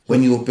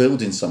when you're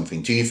building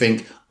something, do you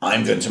think,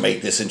 I'm going to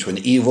make this into an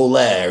evil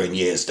lair in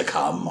years to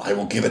come, I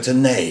will give it a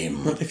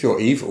name? But if you're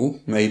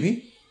evil,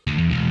 maybe.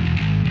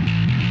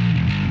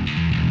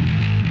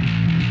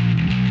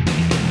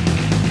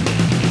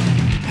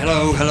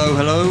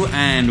 Hello,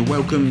 and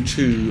welcome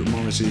to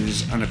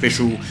Morris's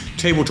unofficial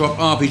tabletop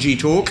RPG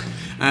talk.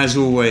 As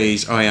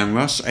always, I am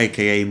Russ,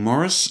 aka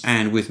Morris,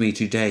 and with me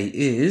today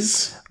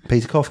is...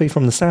 Peter Coffey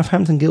from the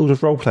Southampton Guild of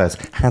Roleplayers.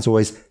 As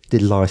always,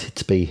 delighted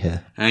to be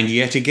here. And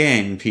yet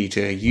again,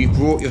 Peter, you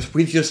brought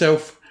with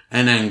yourself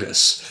an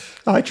Angus.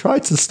 I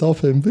tried to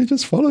stop him, but he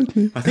just followed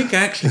me. I think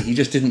actually he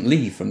just didn't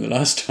leave from the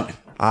last time.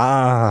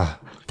 Ah,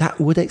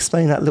 that would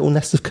explain that little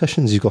nest of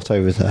cushions you've got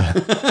over there.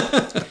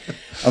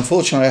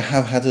 Unfortunately, I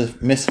have had a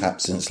mishap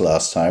since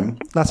last time.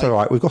 That's all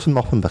right. We've got a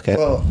mop and bucket.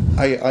 Well,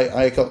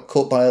 I got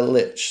caught by a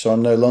lich, so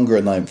I'm no longer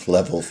a 9th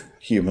level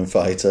human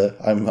fighter.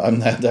 I'm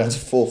now down to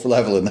 4th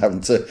level and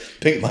having to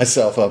pick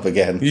myself up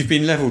again. You've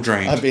been level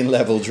drained. I've been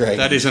level drained.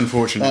 That is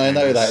unfortunate. I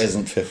know that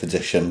isn't 5th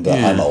edition, but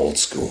I'm old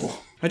school.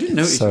 I didn't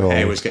notice your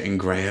hair was getting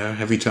greyer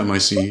every time I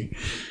see you.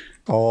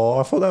 Oh,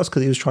 I thought that was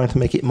because he was trying to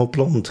make it more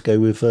blonde to go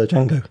with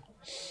Django.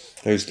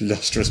 Those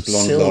lustrous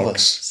blonde Silver.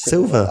 locks.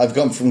 Silver. I've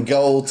gone from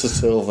gold to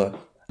silver.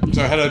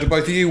 So hello to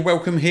both of you.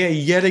 Welcome here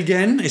yet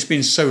again. It's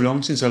been so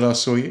long since I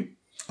last saw you.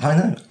 I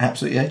know.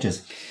 Absolutely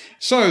ages.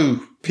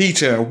 So,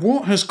 Peter,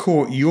 what has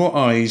caught your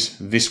eyes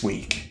this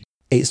week?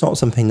 It's not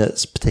something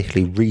that's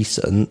particularly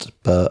recent,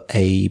 but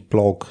a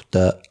blog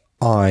that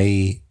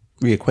I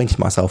reacquainted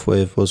myself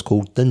with was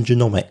called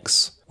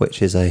Dungeonomics,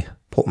 which is a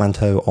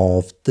portmanteau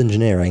of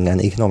dungeoneering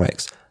and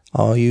economics.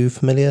 Are you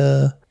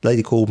familiar? A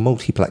lady called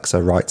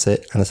Multiplexer writes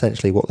it, and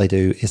essentially what they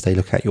do is they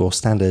look at your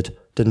standard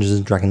Dungeons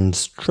 &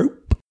 Dragons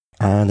trope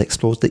and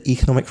explores the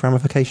economic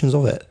ramifications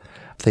of it.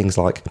 Things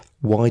like,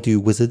 why do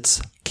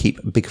wizards keep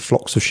big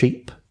flocks of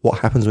sheep? What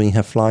happens when you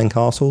have flying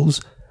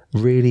castles?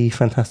 Really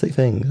fantastic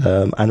thing.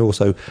 And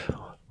also,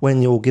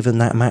 when you're given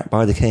that map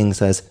by the king,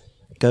 says,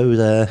 go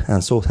there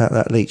and sort out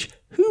that leech.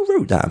 Who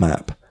wrote that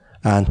map?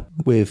 And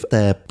with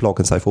their blog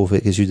and so forth,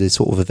 it gives you this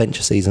sort of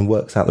adventure season,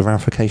 works out the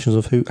ramifications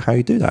of how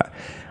you do that.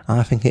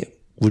 I think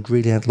it would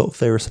really add a lot of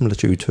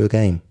verisimilitude to a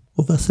game.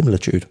 Or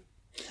verisimilitude.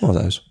 One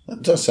of those.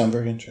 That does sound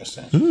very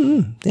interesting.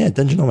 Yeah,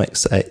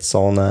 Dungeonomics. It's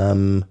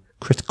on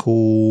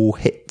Critical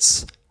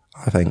Hits,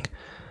 I think.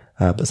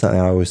 But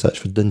certainly I always search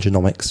for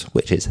Dungeonomics,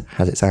 which is,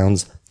 as it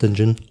sounds,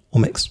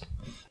 Dungeonomics.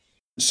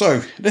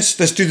 So, let's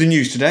do the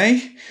news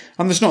today.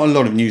 There's not a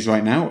lot of news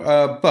right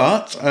now,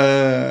 but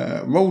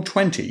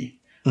Roll20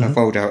 have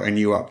rolled out a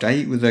new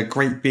update with a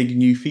great big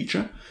new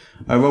feature.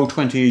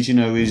 Roll20, as you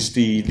know, is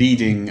the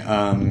leading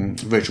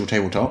virtual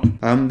tabletop.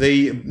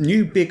 The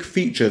new big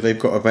feature they've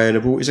got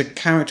available is a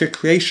character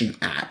creation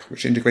app,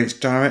 which integrates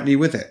directly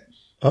with it.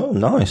 Oh,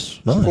 nice.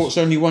 Supports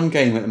only one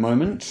game at the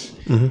moment.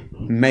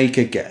 Make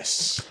a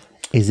guess.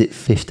 Is it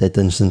 5th Dead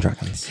Dungeons &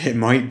 Dragons? It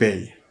might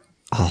be.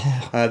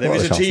 There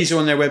is a teaser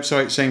on their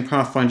website saying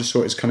Pathfinder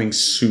Sword is coming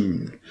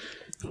soon.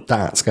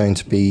 That's going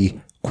to be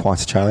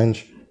quite a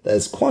challenge.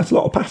 There's quite a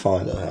lot of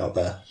Pathfinder out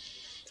there.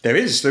 There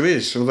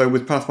is. Although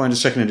with Pathfinder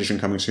 2nd Edition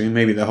coming soon,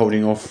 maybe they're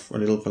holding off a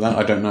little for that.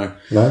 I don't know.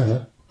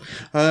 No.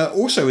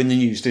 Also in the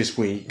news this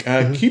week,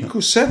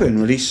 Cubicle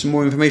 7 released some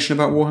more information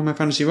about Warhammer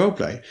Fantasy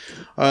Roleplay.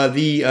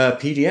 The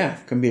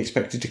PDF can be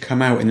expected to come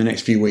out in the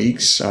next few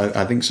weeks,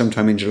 I think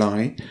sometime in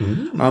July.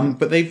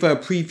 But they've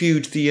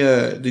previewed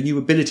the new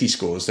ability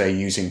scores they're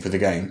using for the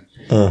game.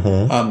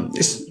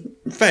 It's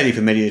fairly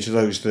familiar to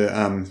those that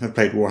have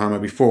played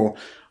Warhammer before.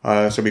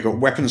 So we've got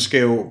weapon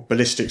skill,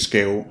 ballistic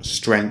skill,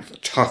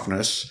 strength,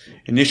 toughness,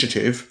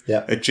 initiative,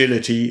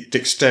 agility,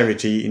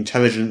 dexterity,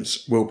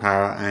 intelligence,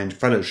 willpower, and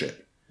fellowship.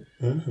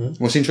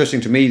 What's interesting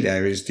to me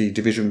there is the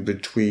division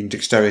between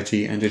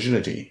dexterity and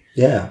agility.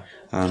 Yeah.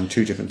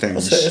 Two different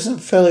things. So isn't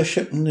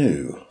fellowship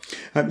new?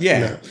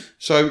 No.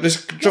 So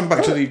let's jump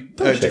back to the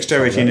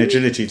dexterity and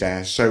agility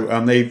there. So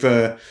they've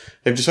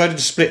decided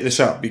to split this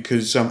up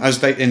because, as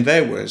they in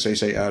their words, they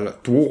say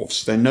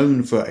dwarfs, they're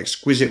known for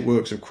exquisite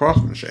works of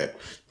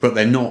craftsmanship, but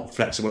they're not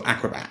flexible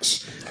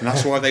acrobats. And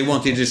that's why they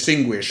wanted to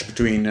distinguish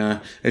between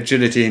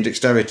agility and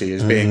dexterity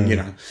as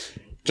being,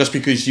 just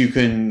because you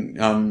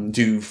can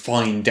do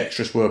fine,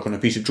 dexterous work on a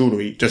piece of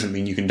jewellery doesn't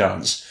mean you can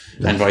dance,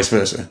 and vice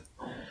versa.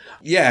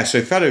 Yeah,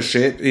 so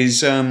fellowship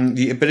is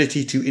the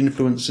ability to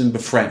influence and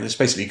befriend. It's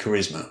basically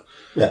charisma.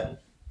 Yeah.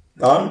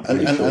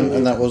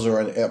 And that was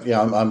already...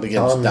 Yeah, I'm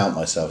beginning to doubt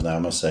myself now, I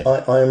must say.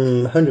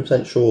 I'm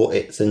 100% sure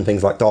it's in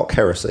things like Dark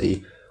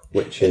Heresy,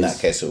 which in that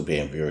case it will be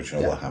in the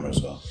original Warhammer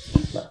as well.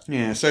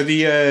 Yeah, so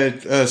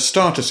the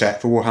starter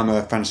set for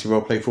Warhammer Fantasy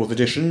Roleplay 4th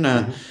Edition,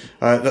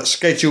 that's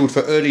scheduled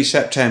for early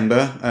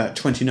September,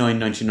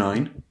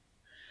 $29.99.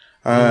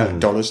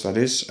 Dollars, that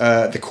is.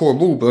 The core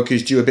rulebook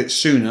is due a bit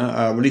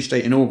sooner, release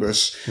date in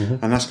August,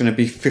 and that's going to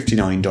be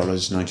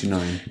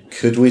 $59.99.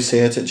 Could we see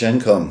it at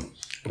Gen Con?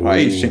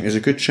 I think there's a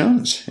good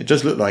chance. It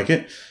does look like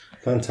it.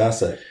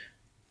 Fantastic.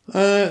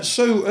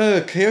 So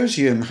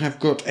Chaosium have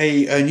got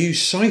a new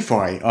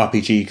sci-fi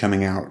RPG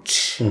coming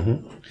out.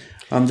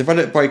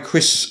 Developed by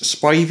Chris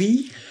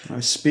Spivey.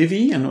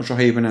 I'm not sure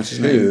how you pronounce his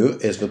name. Who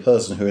is the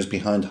person who is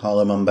behind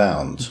Harlem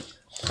Unbound?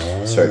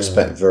 So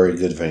expect very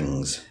good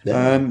things.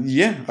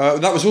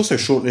 That was also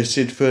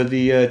shortlisted for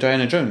the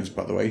Diana Jones,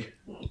 by the way,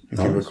 if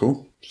you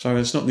recall. So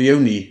it's not the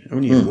only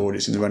award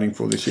it's in the running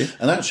for this year.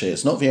 And actually,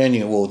 it's not the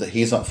only award that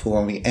he's up for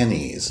on the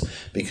Ennies,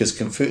 because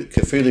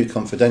Cthulhu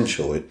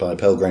Confidential by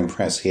Pelgrane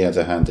Press, he had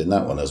a hand in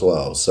that one as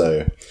well.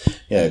 So,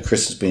 yeah,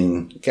 Chris has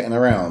been getting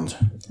around.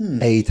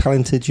 A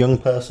talented young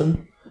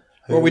person.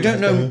 Well, we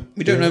don't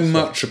know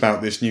much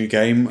about this new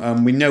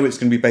game. We know it's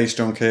going to be based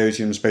on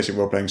Chaosium's basic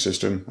role-playing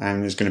system,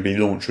 and is going to be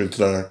launched with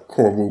the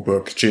core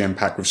rulebook, GM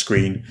pack with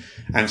screen,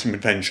 and some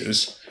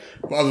adventures.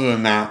 But other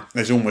than that,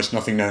 there's almost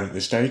nothing known at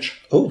this stage.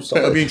 Oh,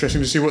 sorry. It'll be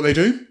interesting to see what they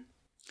do.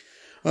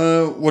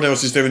 What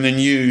else is there in the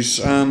news?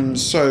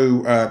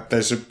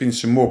 There's been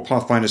some more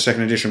Pathfinder 2nd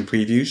Edition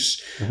previews.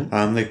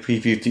 They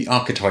previewed the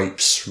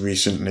archetypes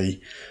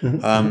recently.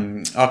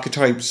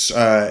 Archetypes,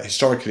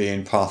 historically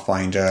in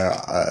Pathfinder,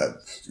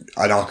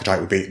 an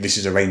archetype would be, this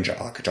is a ranger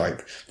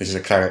archetype, this is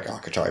a cleric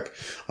archetype.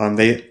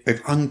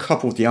 They've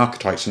uncoupled the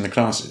archetypes and the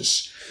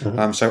classes.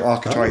 So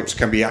archetypes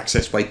can be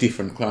accessed by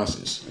different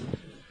classes.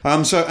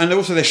 And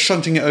also they're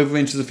shunting it over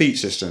into the feat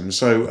system.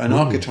 So an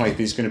archetype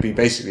is going to be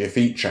basically a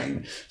feat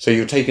chain. So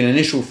you'll take an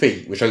initial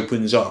feat, which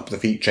opens up the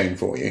feat chain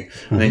for you.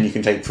 And then you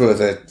can take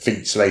further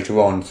feats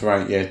later on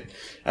throughout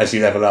as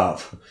you level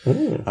up,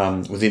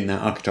 within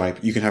that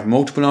archetype. You can have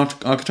multiple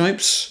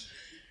archetypes.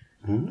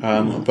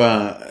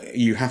 But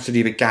you have to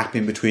leave a gap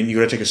in between. You've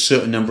got to take a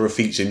certain number of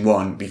feats in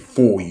one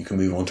before you can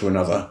move on to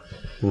another.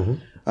 So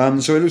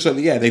it looks like,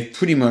 they've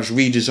pretty much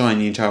redesigned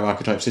the entire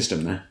archetype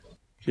system there.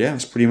 Yeah,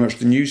 that's pretty much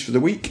the news for the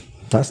week.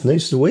 That's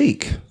news for the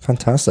week.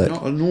 Fantastic.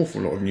 Not an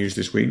awful lot of news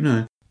this week,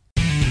 no.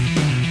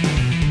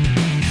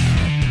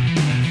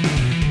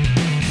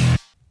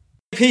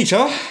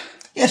 Peter?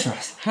 Yes,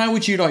 Russ. How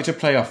would you like to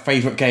play our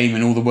favourite game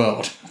in all the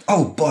world?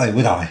 Oh, boy,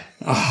 would I.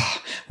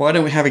 Why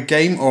don't we have a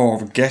game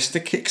of Guess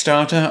the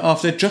Kickstarter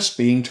after just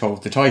being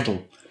told the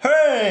title?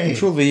 Hooray! I'm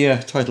sure the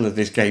title of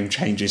this game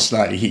changes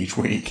slightly each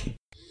week.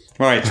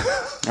 Right,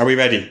 are we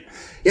ready?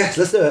 Yes,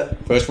 let's do it.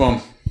 First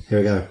one. Here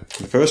we go.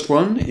 The first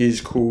one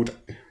is called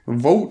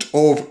Vault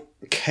of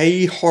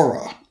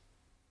K-Horror.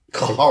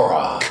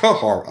 Kahara.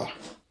 K''horror.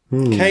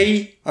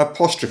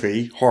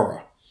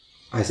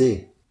 I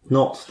see.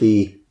 Not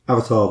the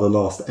Avatar The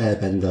Last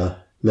Airbender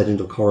Legend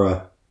of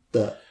Korra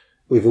that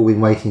we've all been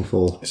waiting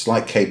for. It's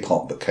like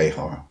K-pop, but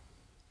K-horror.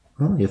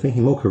 Oh, you're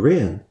thinking more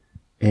Korean.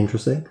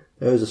 Interesting.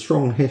 There is a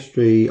strong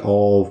history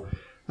of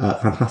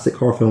fantastic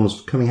horror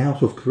films coming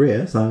out of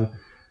Korea, so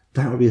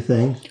that would be a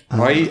thing.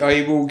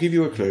 I will give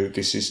you a clue.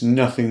 This is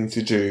nothing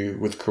to do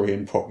with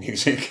Korean pop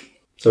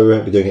music. So we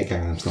won't be doing it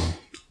Gangnam Style.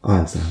 I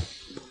understand.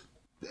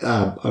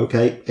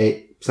 Okay,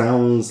 it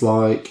sounds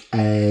like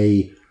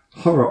a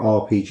horror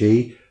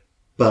RPG,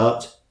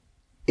 but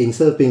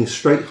instead of being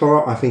straight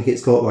horror, I think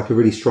it's got like a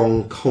really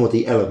strong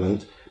comedy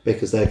element,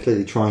 because they're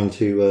clearly trying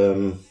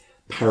to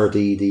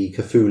parody the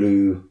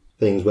Cthulhu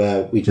things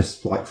where we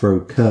just like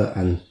throw Kurt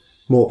and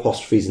more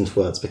apostrophes into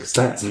words, because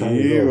that's how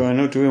you are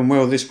not doing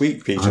well this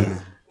week,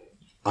 Peter.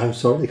 I'm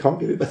sorry, I can't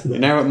give it better than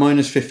You're now at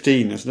minus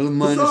 15. That's another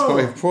minus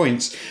 5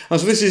 points. So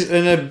this is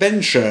an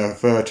adventure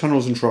for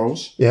Tunnels and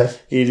Trolls. Yes.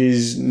 It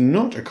is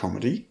not a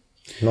comedy.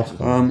 Not a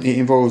comedy. It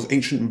involves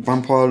ancient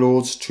vampire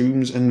lords,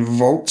 tombs, and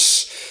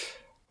vaults.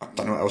 I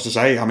don't know what else to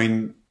say. I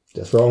mean,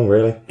 that's wrong,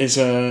 really. It's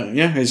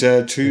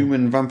a tomb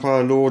and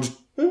vampire lord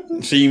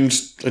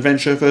themed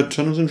adventure for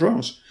Tunnels and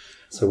Trolls.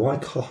 So why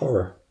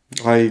horror?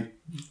 I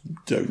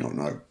do not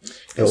know.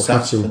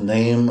 That's the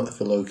name of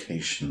the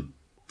location.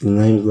 The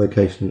name of the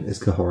location is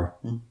Kahora.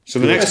 So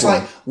the next It's one.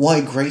 like,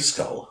 why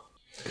Greyskull?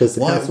 Because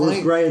the castle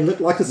is grey and look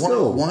like a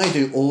skull. Why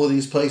do all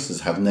these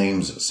places have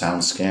names that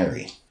sound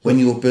scary? When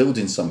you're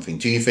building something,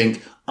 do you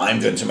think, I'm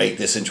going to make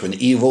this into an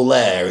evil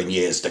lair in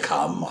years to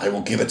come? I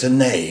will give it a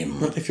name.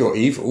 Not if you're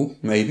evil,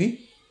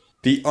 maybe.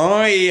 The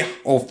Eye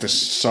of the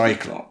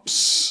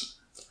Cyclops.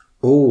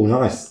 Oh,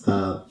 nice.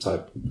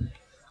 So,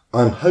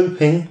 I'm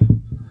hoping,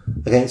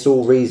 against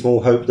all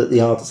reasonable hope, that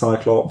the Eye of the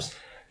Cyclops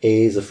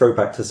is a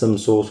throwback to some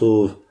sort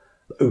of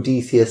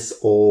Odysseus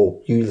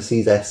or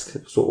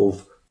Ulysses-esque sort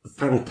of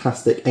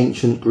fantastic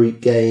ancient Greek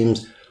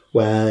games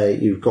where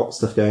you've got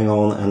stuff going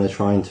on and they're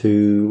trying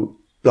to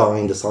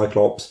blind a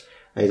Cyclops.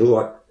 And he's all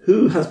like,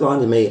 who has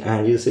blinded me?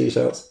 And Ulysses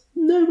shouts,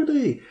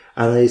 nobody.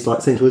 And then he's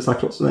like saying to his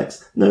Cyclops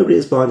next, nobody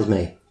has blinded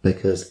me.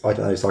 Because, I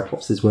don't know,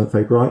 Cyclopses weren't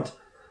very bright.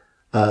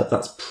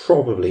 That's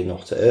probably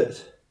not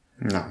it.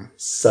 No.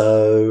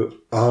 So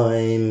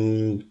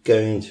I'm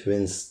going to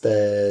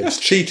instead... That's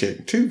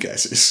cheating. 2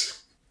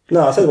 guesses.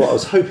 No, I said what I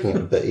was hoping it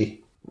would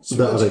be. So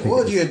what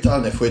would you have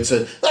done if we'd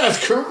said,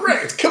 that's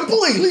correct,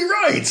 completely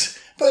right,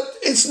 but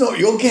it's not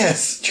your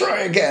guess.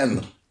 Try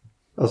again.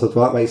 I said,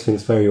 well, that makes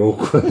things very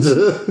awkward.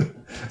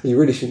 You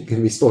really shouldn't give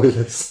me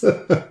spoilers.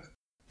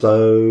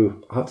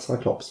 So, Eye of the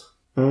Cyclops.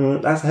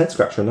 That's a head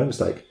scratcher, no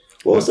mistake.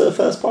 What was the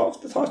first part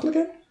of the title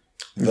again?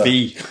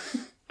 The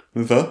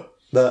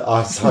The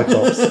Eye of the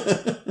Cyclops.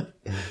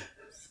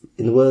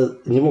 in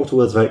the immortal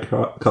words of Eric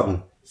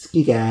Cotton,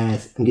 ski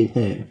guys, I'm getting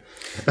home.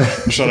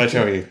 Shall I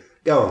tell you?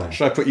 Go on then.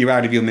 Shall I put you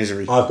out of your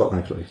misery? I've got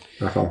no clue.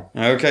 Back on.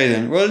 Okay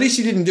then. Well, at least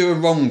you didn't do a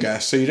wrong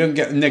guess, so you don't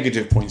get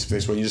negative points for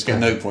this one. You just get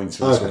no points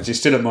for this one. So you're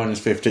still at minus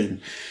 15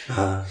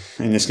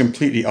 in this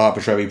completely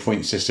arbitrary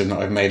point system that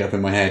I've made up in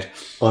my head.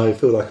 I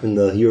feel like I'm in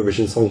the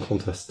Eurovision Song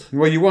Contest.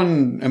 Well, you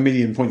won 1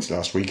 million points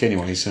last week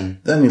anyway, so...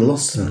 They only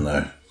lost them,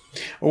 though.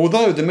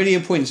 Although the 1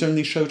 million points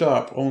only showed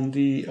up on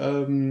the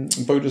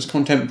bonus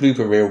content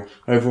blooper reel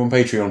over on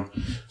Patreon,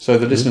 so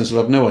the listeners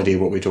will have no idea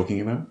what we're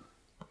talking about.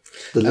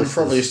 And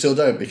probably still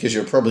don't, because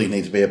you'll probably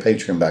need to be a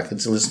Patreon backer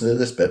to listen to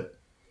this bit.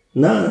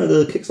 No,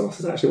 the Kickstarter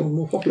is actually one of the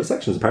more popular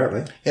sections,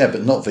 apparently. Yeah,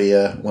 but not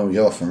the when we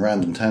go off on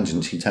random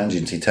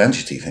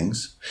tangenty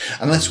things.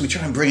 Unless we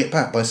try and bring it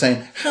back by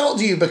saying, how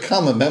do you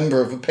become a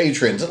member of a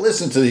Patreon to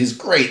listen to these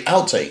great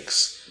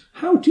outtakes?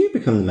 How do you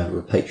become a member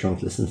of Patreon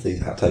to listen to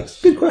these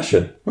outtakes? Good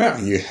question. Well,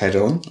 you head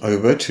on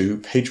over to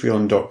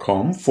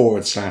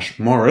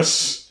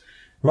patreon.com/Morris.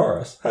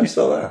 Morris? How do you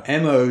spell that?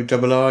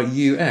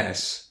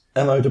 MORRUS.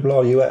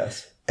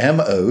 MORRUS.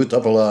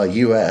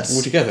 MORRUS.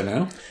 All together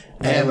now.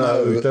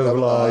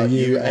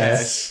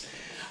 MORRUS.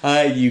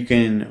 You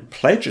can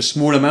pledge a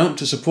small amount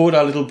to support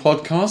our little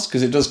podcast,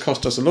 because it does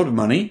cost us a lot of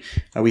money.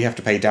 We have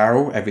to pay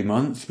Daryl every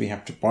month. We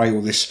have to buy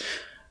all this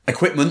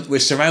equipment we're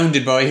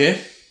surrounded by here.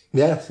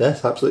 Yes,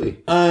 absolutely.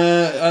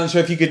 And so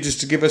if you could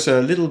just give us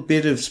a little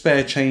bit of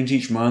spare change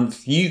each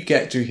month, you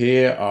get to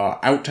hear our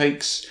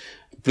outtakes,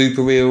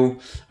 blooper reel,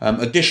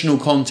 additional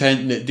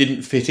content that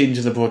didn't fit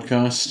into the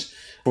podcast.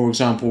 For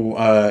example,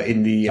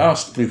 in the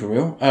last blooper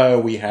reel,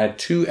 we had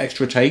 2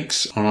 extra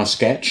takes on our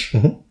sketch,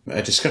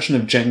 a discussion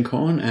of Gen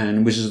Con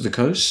and Wizards of the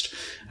Coast,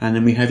 and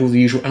then we had all the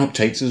usual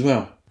outtakes as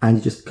well. And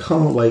you just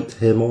can't wait to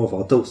hear more of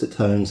our dulcet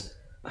tones.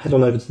 Head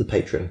on over to the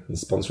Patreon and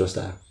sponsor us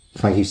there.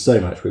 Thank you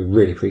so much. We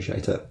really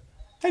appreciate it.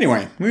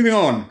 Anyway, moving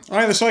on.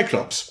 Eye of the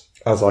Cyclops.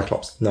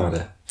 Cyclops. No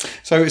idea.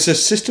 So it's a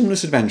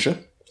systemless adventure.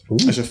 Ooh.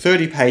 It's a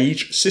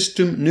 30-page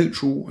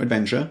system-neutral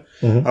adventure.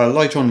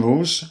 Light on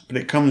rules, but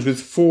it comes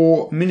with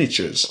 4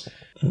 miniatures.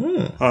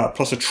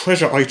 Plus a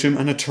treasure item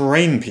and a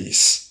terrain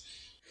piece.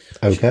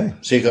 Okay.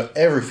 So you've got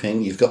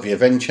everything. You've got the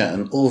adventure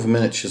and all the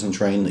miniatures and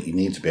terrain that you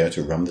need to be able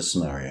to run the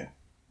scenario.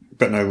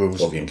 But no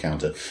rules. Or the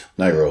encounter.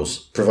 No rules.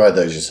 Provide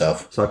those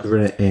yourself. So I could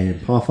run it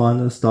in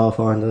Pathfinder,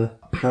 Starfinder,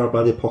 Powered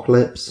by the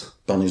Apocalypse.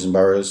 Bunnies and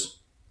Burrows.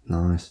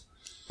 Nice.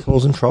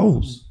 Tunnels and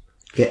Trolls.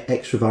 Get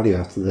extra value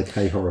out of the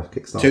K-Horror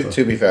Kickstarter.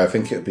 To be fair, I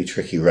think it would be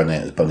tricky running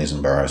it as Bunnies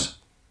and Burrows.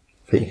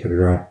 I think you could be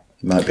right.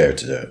 You might be able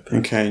to do it. But...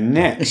 Okay,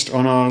 next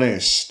on our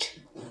list.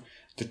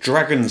 The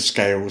Dragon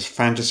Scales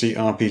Fantasy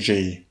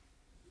RPG.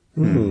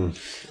 Some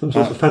sort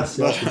of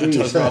fantasy That RPG.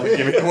 does rather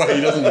give it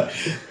away, doesn't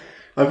it?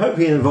 I'm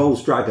hoping it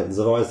involves dragons,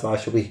 otherwise I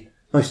shall be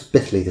most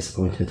bitterly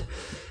disappointed.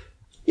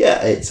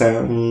 Yeah, it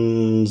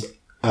sounds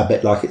a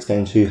bit like it's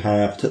going to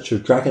have a touch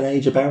of Dragon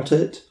Age about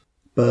it,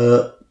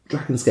 but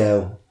Dragon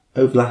Scale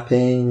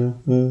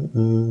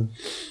overlapping.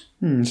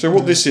 So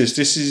what this is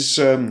has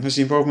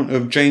the involvement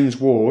of James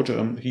Ward,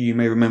 who you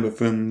may remember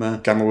from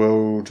Gamma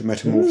World,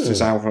 Metamorphosis,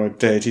 Alpha,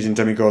 Deities and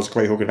Demigods,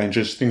 Greyhawk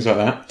Adventures, things like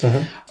that.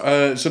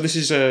 So this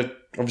is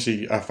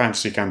obviously a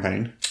fantasy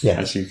campaign,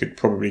 as you could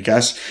probably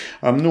guess.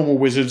 Normal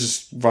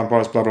wizards,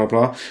 vampires, blah, blah,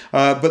 blah.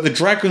 But the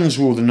dragons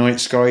rule the night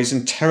skies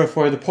and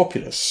terrify the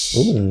populace.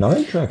 Ooh,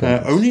 night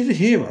dragons. Only the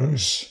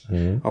heroes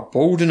are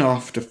bold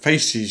enough to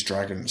face these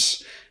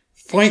dragons,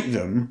 fight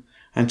them,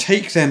 and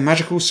take their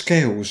magical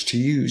scales to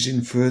use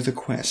in further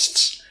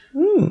quests.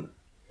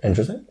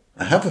 Interesting.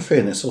 I have a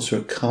feeling it's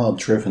also a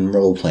card-driven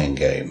role-playing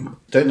game.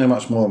 Don't know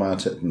much more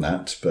about it than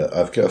that, but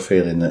I've got a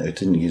feeling that it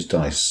didn't use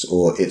dice,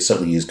 or it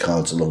certainly used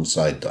cards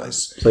alongside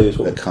dice. So you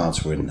the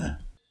cards were in there.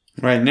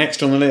 Right,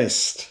 next on the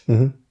list.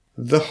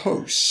 The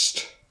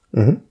Host.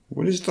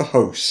 What is the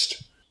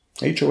Host?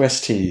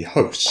 H-O-S-T,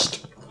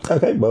 Host.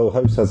 Okay, well,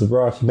 host has a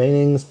variety of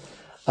meanings.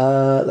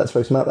 Let's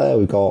throw some out there.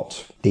 We've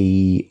got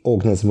the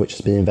organism which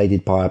has been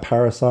invaded by a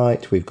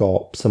parasite. We've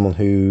got someone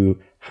who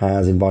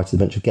has invited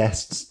a bunch of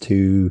guests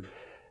to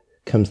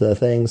come to their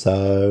thing.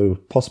 So,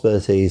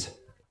 possibilities.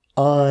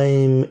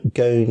 I'm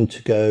going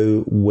to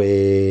go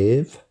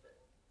with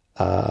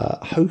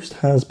host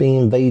has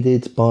been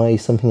invaded by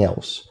something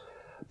else.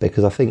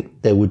 Because I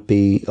think there would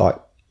be, like,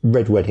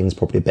 Red Wedding's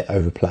probably a bit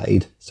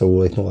overplayed. So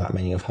we'll ignore that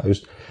meaning of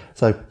host.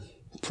 So,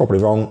 probably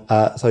wrong.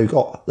 So you've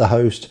got the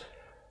host.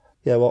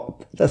 Yeah,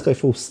 well, let's go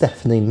full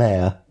Stephanie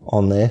Meyer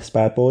on this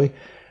bad boy,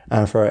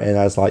 and throw it in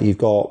as like you've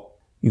got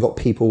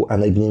people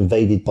and they've been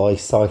invaded by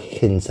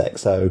psychic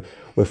insects. So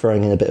we're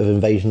throwing in a bit of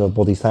invasion of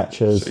body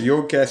snatchers. So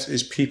your guess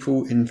is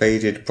people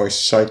invaded by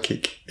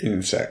psychic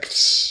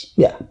insects.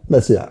 Yeah,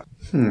 let's do that.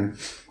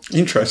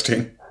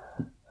 Interesting.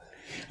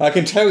 I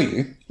can tell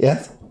you.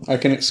 Yes. I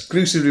can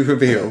exclusively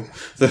reveal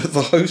that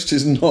the Host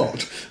is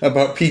not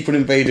about people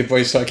invaded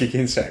by psychic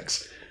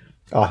insects.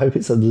 I hope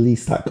it's at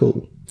least that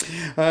cool.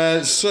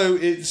 So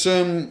it's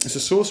a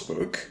source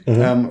book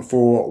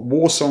for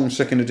Warsong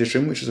 2nd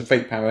Edition, which is a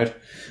Fate powered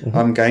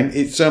game.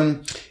 It's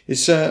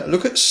a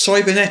look at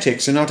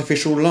cybernetics and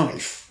artificial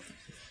life.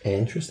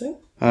 Interesting.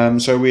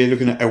 So we're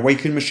looking at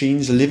awakened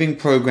machines, living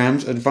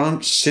programs,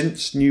 advanced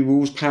synths, new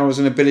rules, powers,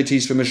 and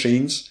abilities for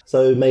machines.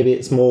 So maybe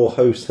it's more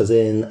host as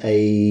in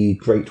a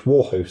great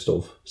war host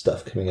of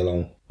stuff coming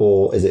along,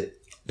 or is it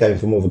going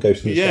for more of a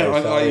Ghost in the Shell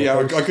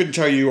style? I couldn't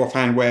tell you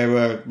offhand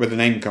where the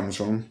name comes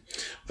from.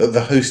 But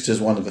the host is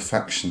one of the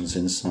factions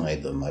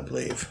inside them, I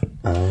believe.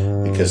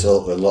 Because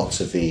lots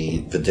of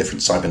the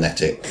different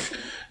cybernetic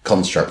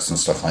constructs and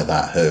stuff like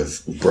that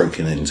have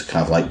broken into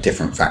kind of like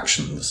different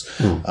factions.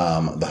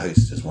 The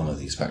host is one of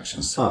these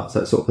factions. So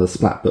it's sort of a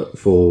splat book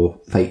for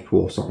Fate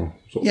Warsong.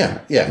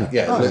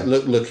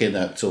 Looking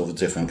at sort of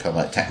different kind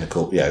of like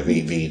technical,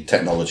 the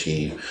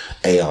technology,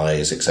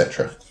 AIs,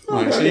 etc.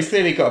 Right, so you've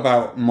clearly got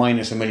about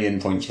minus 1 million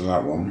points for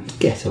that one.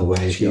 Get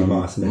away, you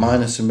minus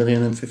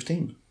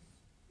 -1,015,000.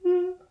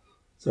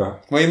 It's all right.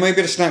 Well, you may be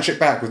able to snatch it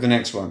back with the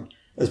next one.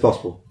 It's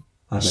possible.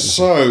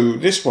 So,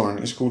 this one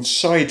is called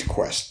Side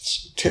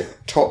Quests,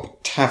 Tip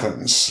Top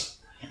Taverns.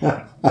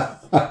 Oh,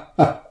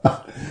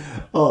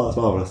 that's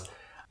marvellous.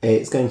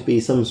 It's going to be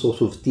some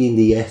sort of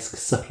D&D-esque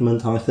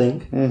supplement, I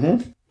think.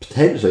 Mm-hmm.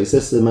 Potentially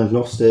system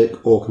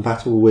agnostic or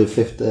compatible with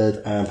 5th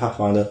Ed and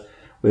Pathfinder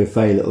with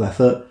very little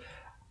effort.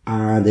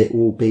 And it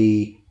will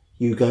be,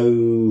 you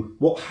go,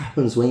 what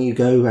happens when you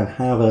go and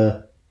have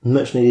a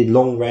much needed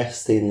long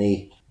rest in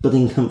the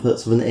budding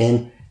comforts of an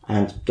inn,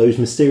 and those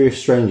mysterious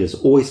strangers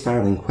always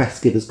found in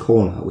Quest Giver's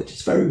Corner, which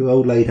is very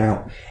well laid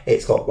out.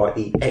 It's got like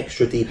the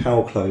extra deep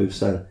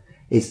alcoves, and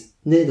it's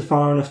near the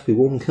fire enough to be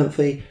warm and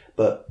comfy,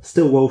 but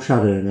still well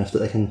shadowed enough that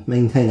they can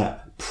maintain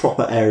that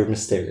proper air of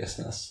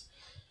mysteriousness.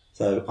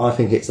 So I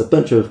think it's a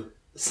bunch of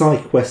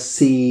side quest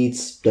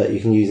seeds that you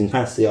can use in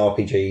fantasy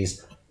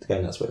RPGs to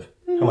go nuts with.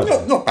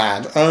 Not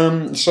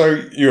bad.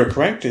 So you're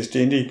correct. It's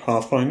D&D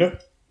Pathfinder,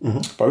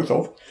 both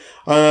of.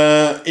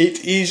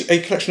 It is a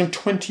collection of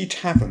 20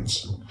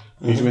 taverns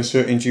you can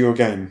insert into your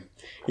game.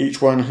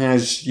 Each one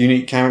has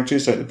unique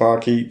characters like the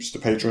barkeeps, the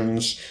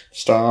patrons,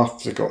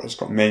 staff. It's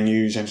got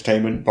menus,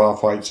 entertainment, bar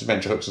fights,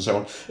 adventure hooks, and so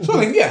on. So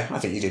I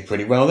think you did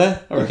pretty well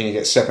there. I reckon you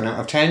get 7 out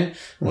of 10.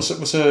 What's a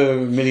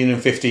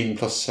 -1,015,000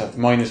 plus 7?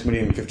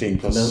 -1,015,000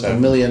 plus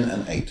 7.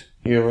 1,008,000.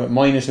 You're at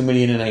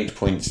 -1,008,000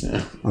 points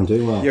now. I'm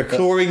doing well. You're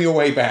clawing your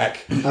way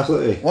back.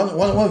 Absolutely. One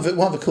of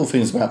the cool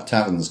things about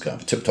taverns,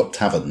 Tip Top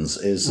Taverns,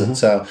 is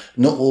that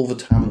not all the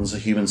taverns are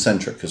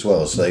human-centric as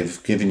well. So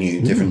they've given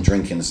you different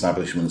drinking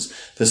establishments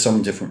for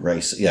some different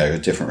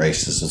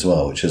races as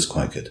well, which is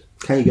quite good.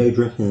 Can you go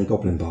drinking in a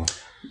goblin bar?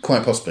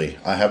 Quite possibly.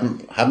 I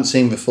haven't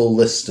seen the full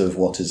list of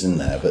what is in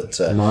there, but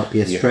it might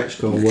be a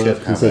stretch goal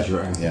worth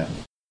considering. Yeah.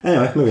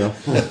 Anyway, moving on.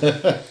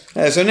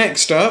 So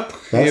next up,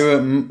 you're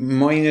at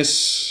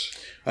minus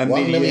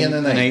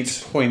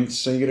 1,008,000 points,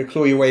 so you're going to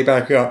claw your way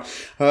back up.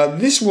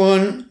 This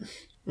one,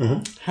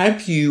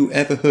 have you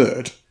ever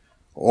heard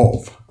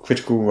of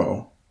Critical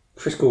Role?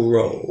 Critical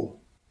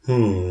Role?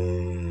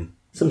 Some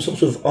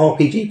sort of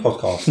RPG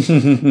podcast.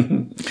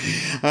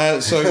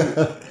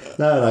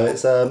 No,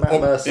 it's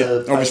Matt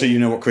Mercer. Obviously, you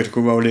know what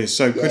Critical Role is.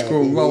 So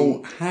Critical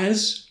Role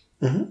has,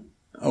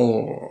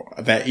 or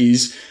there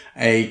is,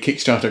 a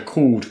Kickstarter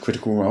called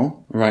Critical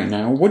Role right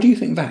now. What do you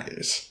think that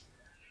is?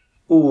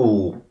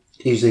 Ooh,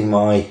 using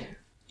my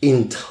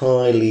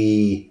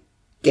entirely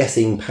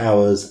guessing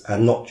powers,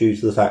 and not due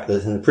to the fact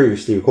that in the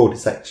previously recorded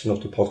section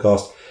of the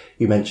podcast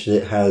you mentioned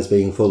it has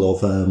been full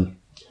of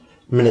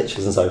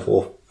miniatures and so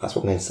forth. That's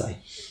what I'm going to say.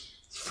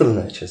 It's full of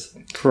miniatures.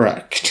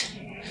 Correct.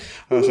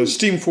 So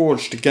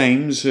Steamforged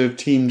Games have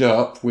teamed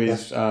up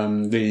with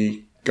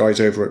the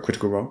guys over at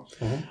Critical Role,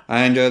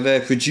 and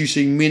they're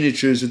producing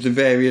miniatures of the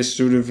various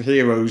sort of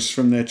heroes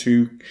from their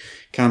 2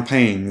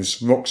 campaigns,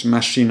 Vox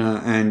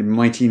Machina and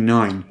Mighty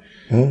Nine.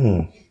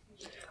 So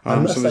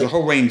there's a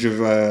whole range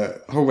of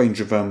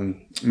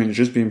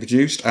miniatures being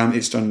produced.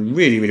 It's done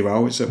really, really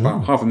well. It's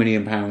about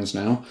 £500,000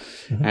 now,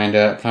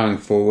 and ploughing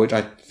forward.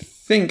 I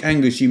think,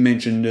 Angus, you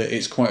mentioned that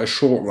it's quite a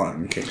short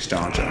run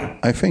Kickstarter.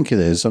 I think it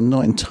is. I'm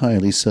not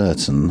entirely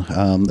certain.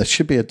 There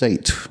should be a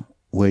date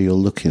where you're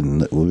looking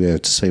that we'll be able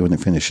to say when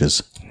it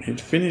finishes. It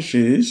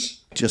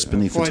finishes just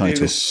beneath Friday the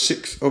title. the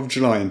 6th of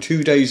July, in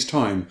 2 days'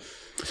 time.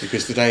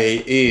 Because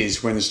today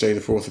is Wednesday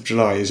the 4th of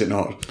July, is it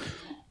not?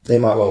 They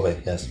might well be,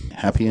 yes.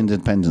 Happy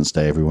Independence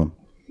Day, everyone.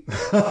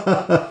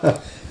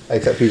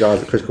 Except for you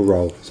guys at Critical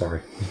Role,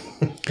 sorry.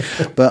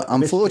 But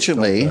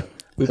unfortunately,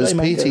 as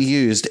Peter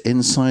used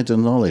insider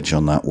knowledge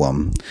on that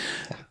one,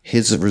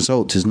 his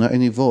result is not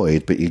only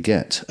void, but you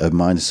get a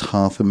minus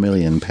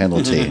 $500,000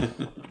 penalty.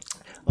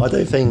 I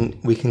don't think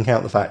we can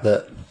count the fact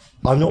that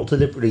I'm not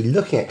deliberately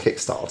looking at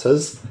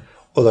Kickstarters,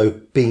 although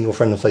being your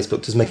friend on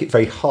Facebook does make it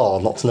very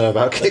hard not to know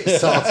about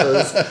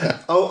Kickstarters.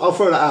 I'll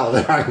throw that out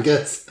there,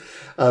 Angus.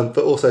 But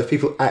also, if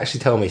people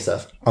actually tell me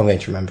stuff, I'm going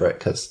to remember it,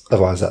 because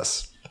otherwise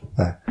that's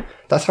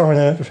how I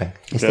know everything.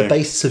 It's the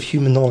basis of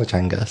human knowledge,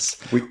 Angus.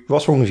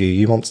 What's wrong with you,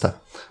 you monster?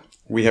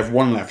 We have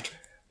one left.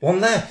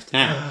 One left?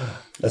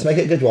 Let's make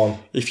it a good one.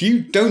 If you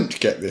don't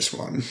get this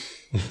one,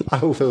 I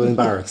will feel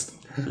embarrassed.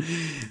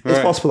 It's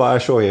possible, I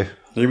assure you.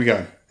 Here we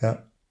go. Yeah.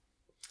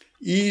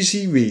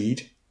 Easy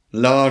read,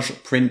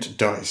 large print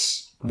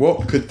dice.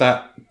 What could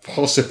that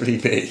possibly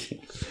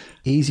be?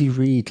 Easy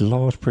read,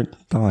 large print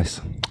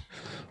dice.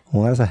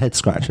 Well, that's a head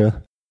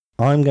scratcher.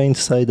 I'm going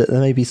to say that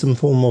there may be some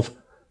form of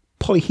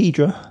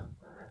polyhedra,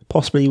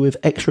 possibly with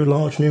extra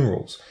large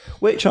numerals,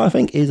 which I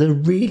think is a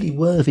really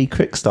worthy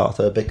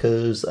Kickstarter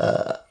because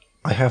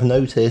I have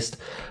noticed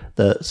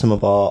that some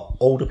of our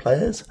older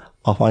players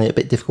are finding it a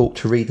bit difficult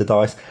to read the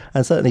dice,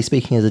 and certainly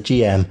speaking as a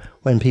GM,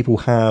 when people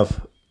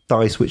have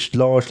dice which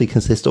largely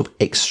consist of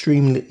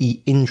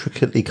extremely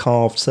intricately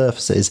carved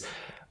surfaces,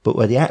 but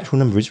where the actual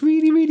number is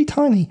really, really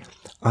tiny,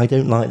 I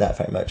don't like that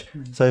very much.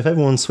 So if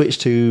everyone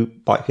switched to,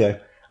 like, as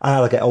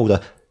I get older,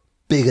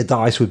 bigger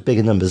dice with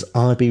bigger numbers,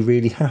 I'd be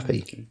really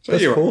happy.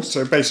 So,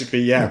 so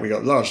basically, we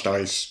got large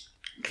dice,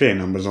 clear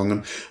numbers on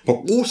them,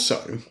 but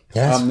also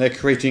they're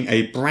creating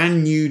a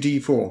brand new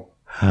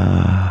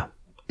D4.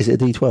 Is it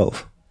a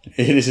D12?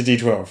 It is a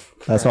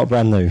D12. That's not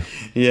brand new.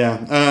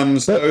 Yeah.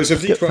 So it's a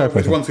D12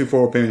 with 1 through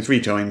 4 appearing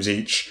 3 times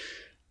each.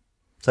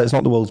 So it's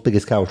not the world's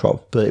biggest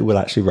caltrop, but it will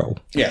actually roll.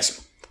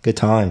 Yes. Good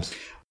times.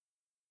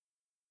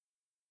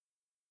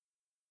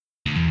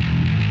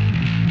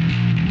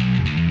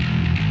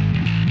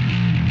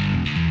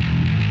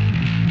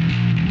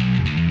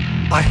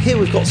 I hear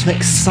we've got some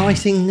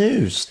exciting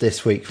news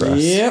this week for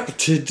us. Yep,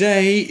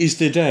 today is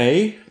the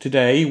day.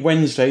 Today,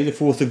 Wednesday, the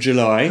 4th of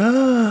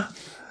July.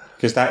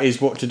 Because that is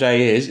what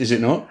today is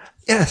it not?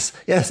 Yes,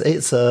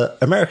 it's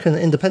American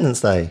Independence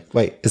Day.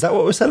 Wait, is that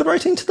what we're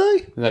celebrating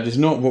today? That is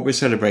not what we're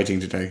celebrating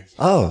today.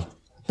 Oh,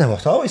 then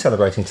what are we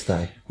celebrating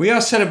today? We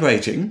are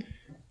celebrating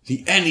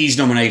the Ennies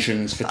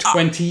nominations for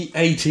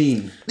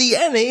 2018. The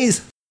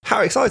Ennies? How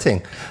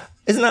exciting.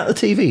 Isn't that the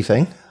TV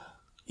thing?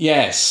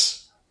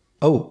 Yes.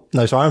 Oh,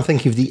 no, so I'm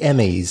thinking of the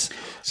Emmys.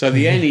 So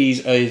the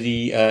Ennies are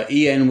the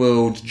EN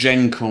World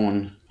Gen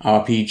Con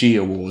RPG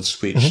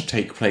Awards, which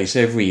take place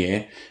every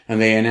year, and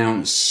they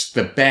announce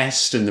the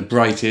best and the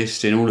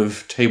brightest in all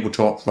of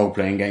tabletop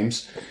role-playing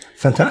games.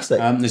 Fantastic.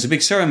 There's a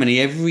big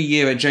ceremony every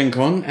year at Gen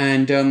Con,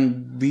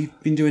 and we've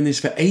been doing this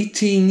for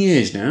 18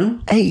 years now.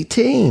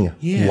 18?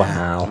 Yeah.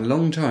 Wow. A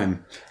long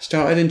time.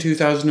 Started in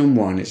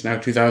 2001. It's now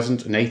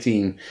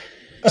 2018.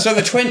 So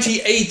the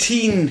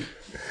 2018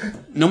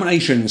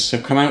 nominations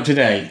have come out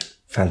today.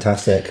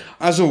 Fantastic.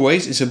 As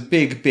always, it's a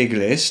big, big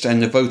list,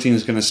 and the voting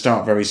is going to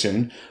start very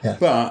soon. Yeah.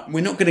 But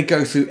we're not going to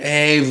go through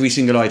every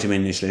single item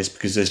in this list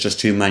because there's just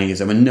too many of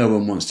them, and no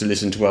one wants to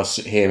listen to us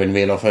here and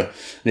reel off a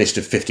list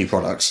of 50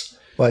 products.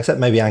 Well, except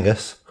maybe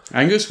Angus.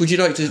 Angus, would you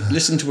like to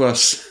listen to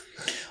us?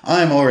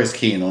 I'm always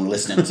keen on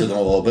listening to them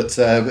all, but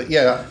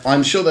yeah,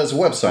 I'm sure there's a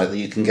website that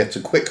you can get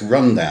a quick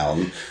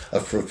rundown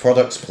of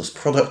products plus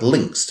product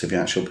links to the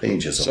actual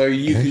pages. So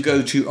you can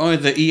go to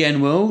either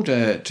ENWorld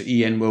at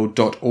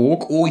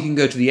enworld.org, or you can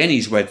go to the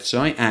Ennies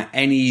website at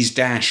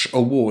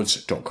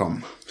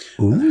ennies-awards.com.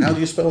 Ooh. How do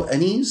you spell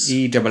Ennies?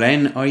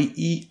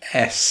 E-N-N-I-E-S.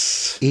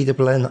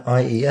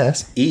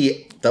 E-N-N-I-E-S.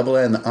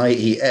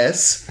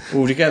 E-N-N-I-E-S.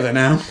 All together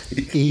now.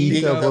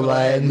 E-N-N-I-E-S.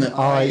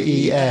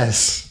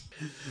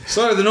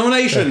 So, the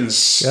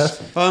nominations. Yes.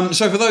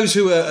 So, for those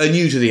who are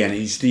new to the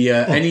Ennies, the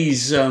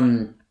Ennies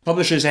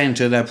publishers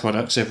enter their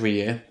products every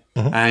year,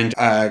 and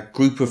a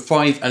group of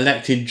 5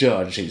 elected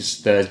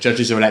judges. The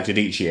judges are elected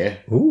each year.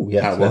 Ooh,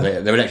 yes.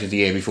 They're elected the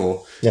year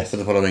before for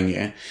the following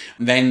year.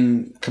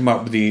 Then come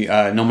up with the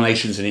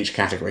nominations in each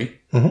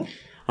category. And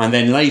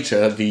then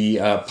later,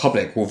 the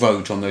public will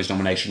vote on those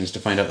nominations to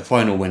find out the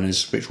final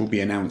winners, which will be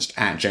announced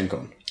at Gen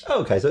Con.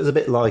 Okay, so it's a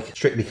bit like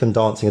Strictly Come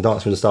Dancing or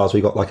Dancing with the Stars, where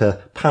you've got like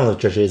a panel of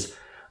judges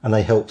and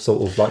they help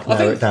sort of like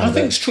narrow it down. I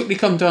think Strictly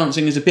Come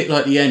Dancing is a bit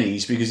like the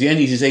Ennies, because the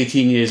Ennies is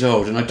 18 years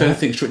old, and I don't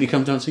think Strictly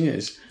Come Dancing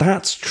is.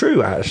 That's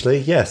true, actually,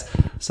 yes.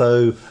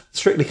 So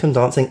Strictly Come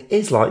Dancing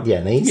is like the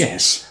Ennies.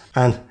 Yes.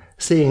 And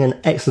seeing an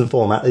excellent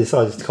format, they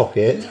decided to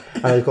copy it,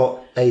 and they've got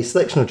a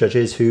selection of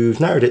judges who've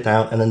narrowed it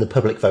down, and then the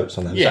public votes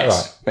on them. Yes,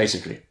 is that right?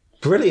 basically.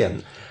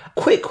 Brilliant.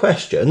 Quick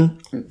question.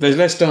 There's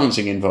less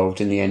dancing involved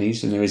in the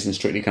Ennies than there is in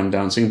Strictly Come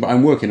Dancing, but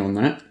I'm working on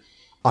that.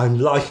 I'm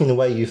liking the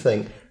way you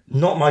think.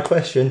 Not my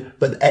question,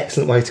 but an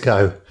excellent way to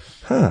go.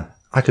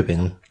 I could be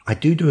in. I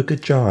do a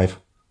good jive.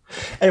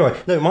 Anyway,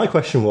 no, my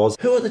question was,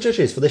 who are the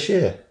judges for this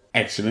year?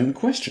 Excellent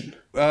question.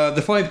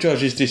 The 5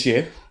 judges this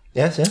year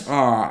Yes.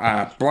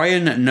 are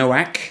Brian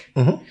Nowak,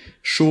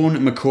 Sean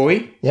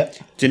McCoy, Yep.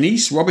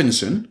 Denise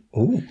Robinson,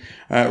 Ooh.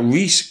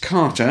 Reese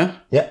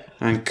Carter, Yep.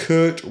 and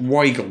Kurt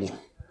Weigel.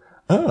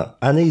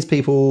 And these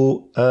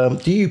people,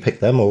 do you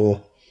pick them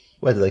or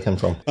where do they come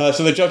from?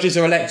 So the judges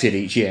are elected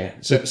each year.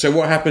 So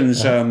what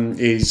happens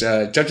is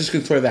judges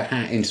can throw their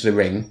hat into the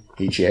ring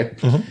each year.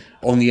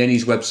 On the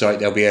Ennies website,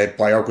 there'll be a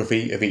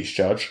biography of each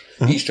judge.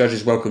 Each judge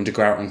is welcome to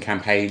go out and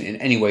campaign in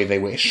any way they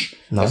wish,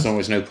 as long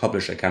as no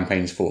publisher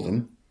campaigns for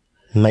them.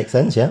 Makes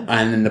sense, yeah.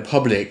 And then the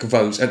public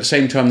votes. At the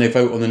same time they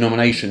vote on the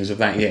nominations of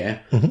that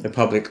year, the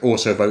public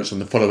also votes on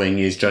the following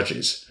year's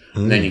judges.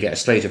 And then you get a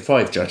slate of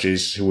 5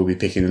 judges who will be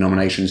picking the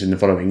nominations in the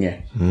following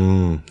year.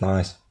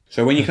 Nice.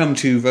 So when you come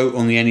to vote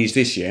on the Ennies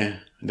this year,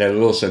 there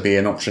will also be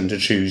an option to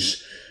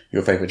choose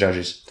your favourite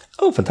judges.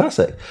 Oh,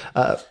 fantastic.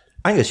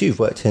 Angus, you've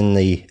worked in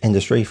the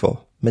industry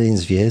for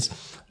millions of years.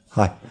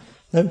 Hi.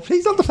 No,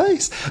 please not the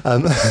face.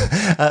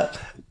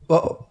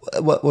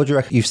 What do you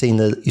reckon? You've seen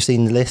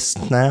the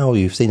list now.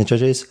 You've seen the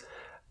judges.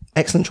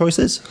 Excellent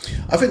choices.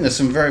 I think there's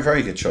some very,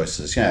 very good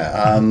choices. Yeah.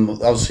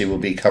 Obviously, we'll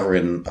be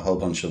covering a whole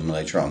bunch of them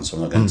later on, so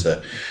I'm not going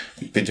to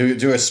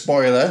do a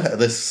spoiler at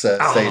this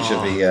stage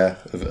of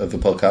the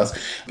podcast.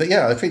 But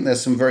yeah, I think there's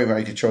some very,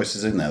 very good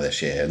choices in there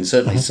this year, and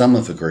certainly some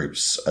of the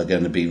groups are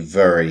going to be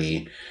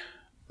very,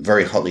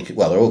 very hotly.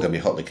 Well, they're all going to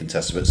be hotly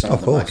contested, but some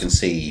of them I can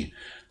see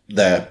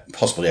there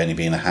possibly only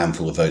being a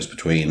handful of votes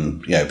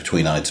between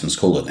items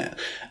calling it.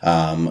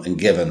 And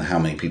given how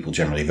many people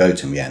generally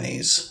vote in the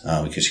Ennies,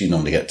 because you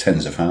normally get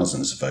tens of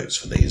thousands of votes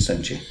for these,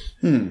 don't you?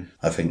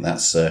 I think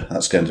that's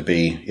going to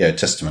be a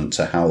testament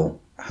to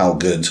how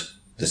good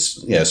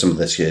this some of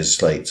this year's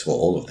slate, or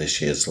all of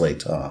this year's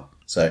slate are.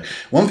 So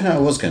one thing I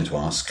was going to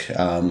ask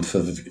for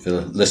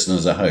the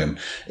listeners at home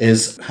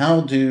is,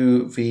 how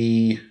do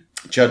the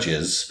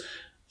judges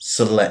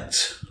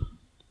select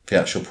the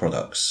actual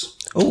products?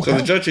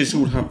 The judges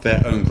all have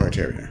their own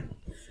criteria.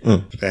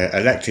 They're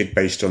elected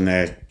based on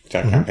their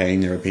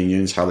campaign, their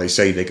opinions, how they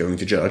say they're going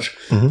to judge.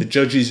 The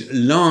judges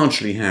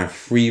largely have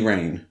free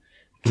reign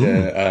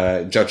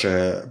to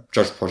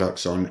judge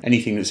products on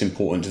anything that's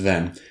important to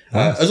them,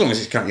 as long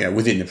as it's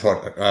within the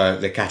product,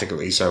 the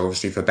category. So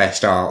obviously for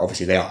best art,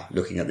 obviously they are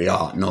looking at the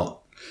art,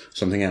 not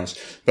something else.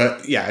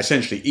 But yeah,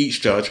 essentially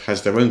each judge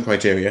has their own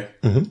criteria.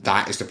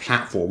 That is the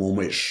platform on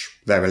which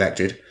they're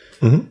elected.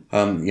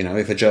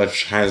 If a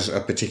judge has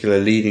a particular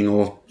leading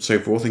or so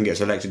forth and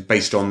gets elected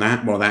based on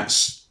that, well,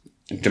 that's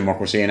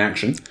democracy in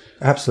action.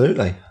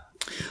 Absolutely.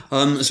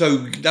 So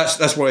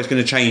that's why it's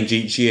going to change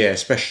each year,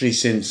 especially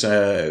since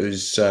it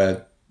was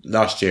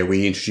last year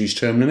we introduced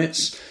term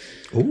limits,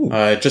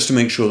 just to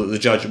make sure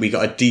that we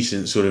got a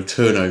decent sort of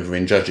turnover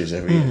in judges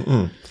every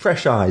year.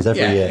 Fresh eyes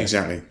every year.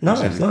 Exactly.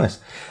 Nice.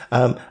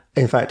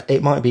 In fact,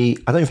 it might be.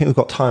 I don't think we've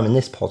got time in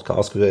this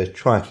podcast because we're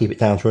trying to keep it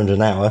down to under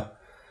an hour.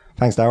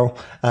 Thanks, Daryl.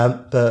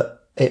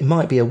 But it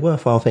might be a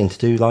worthwhile thing to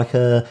do, like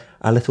a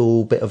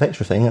little bit of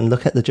extra thing, and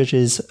look at the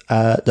judges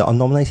that are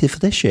nominated for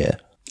this year.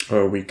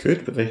 Well, we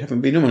could, but they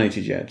haven't been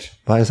nominated yet.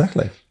 Well,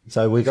 exactly.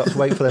 So we've got to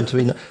wait for them to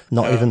be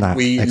not even that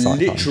We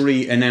exciting.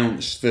 literally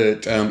announced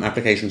that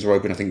applications are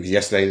open, I think it was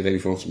yesterday, the day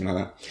before, something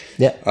like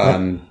that.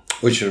 Yeah.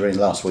 Which should have been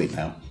last week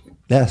now.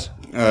 Yes.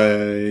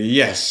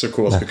 Yes, of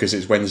course, because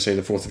it's Wednesday,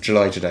 the 4th of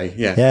July today.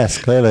 Yeah.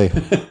 Yes, clearly.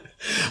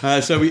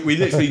 So we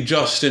literally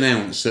just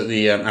announced that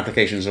the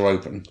applications are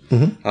open.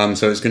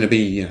 So it's going to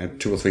be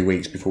 2 or 3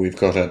 weeks before we've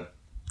got a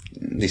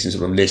decent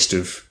sort of list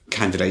of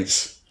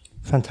candidates.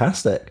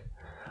 Fantastic.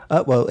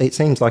 Well, it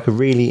seems like a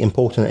really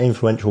important and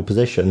influential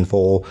position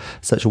for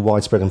such a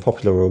widespread and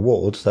popular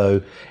award,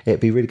 so it'd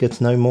be really good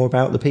to know more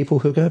about the people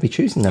who are going to be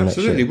choosing them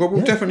Absolutely. next year. Well,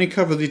 we'll definitely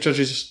cover the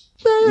judges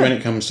when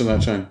it comes to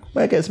that time.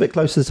 When it gets a bit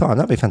closer to the time,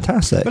 that'd be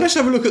fantastic. But let's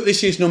have a look at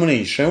this year's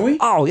nominees, shall we?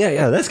 Oh,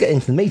 yeah, let's get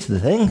into the meat of the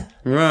thing.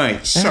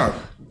 Right, so,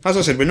 as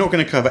I said, we're not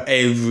going to cover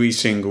every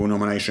single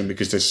nomination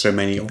because there's so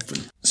many of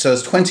them. So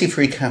there's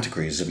 23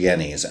 categories of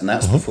Ennies, and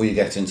that's before you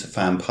get into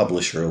fan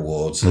publisher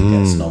awards that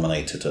gets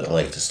nominated at a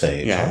later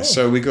stage. Yeah,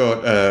 so we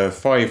got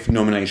 5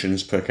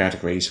 nominations per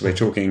category, so we're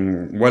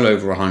talking well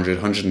over 100,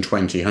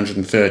 120,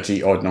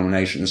 130 odd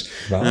nominations.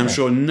 Right. And I'm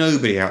sure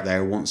nobody out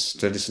there wants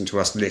to listen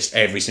to us list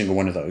every single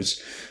one of those.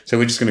 So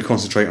we're just going to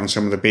concentrate on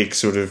some of the big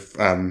sort of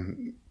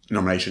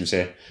nominations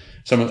here.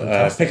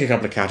 Pick a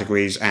couple of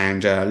categories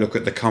and look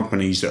at the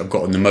companies that have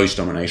gotten the most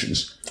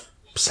nominations.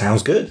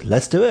 Sounds good.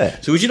 Let's do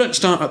it. So would you like to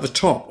start at the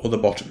top or the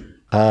bottom?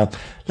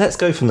 Let's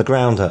go from the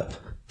ground up.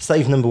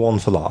 Save number 1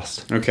 for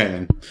last. Okay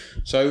then.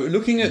 So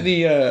looking at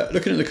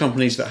the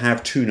companies that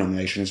have 2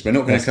 nominations, we're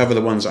not going to cover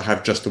the ones that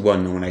have just the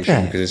 1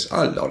 nomination because there's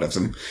a lot of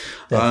them.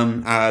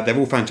 Yeah. They're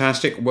all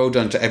fantastic. Well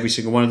done to every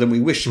single one of them.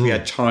 We wish we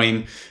had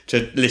time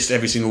to list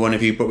every single one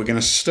of you, but we're going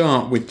to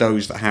start with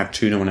those that have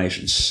 2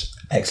 nominations.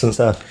 Excellent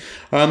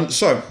stuff.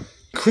 So,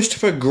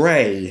 Christopher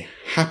Gray,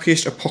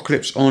 Happiest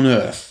Apocalypse on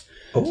Earth.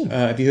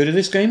 Have you heard of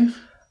this game?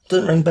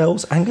 Doesn't ring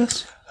bells,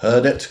 Angus?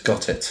 Heard it,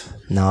 got it.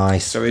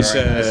 Nice. So it's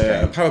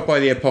Powered by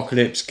the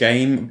Apocalypse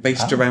game,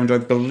 based around, I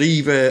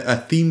believe,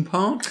 a theme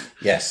park.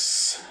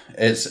 Yes.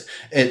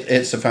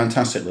 It's a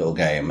fantastic little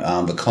game.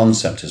 The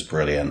concept is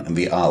brilliant, and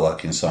the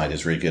artwork inside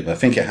is really good. I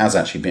think it has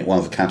actually been one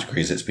of the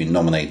categories it's been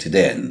nominated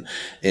in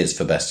is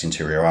for best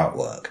interior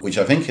artwork, which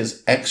I think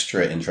is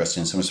extra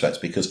interesting in some respects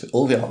because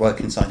all the artwork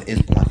inside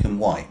is black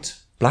and white.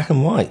 Black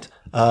and white.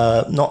 They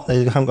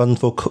haven't gone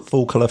for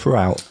full colour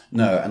throughout.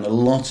 No, and a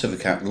lot of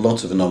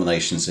the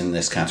nominations in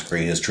this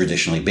category has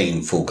traditionally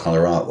been full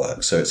colour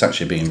artwork. So it's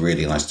actually been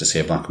really nice to see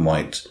a black and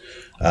white,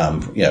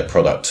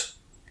 product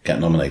get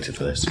nominated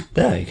for this.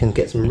 Yeah, you can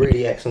get some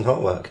really excellent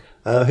artwork.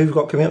 Who've we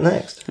got coming up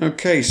next?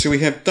 Okay, so we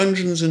have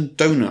Dungeons and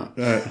Donuts.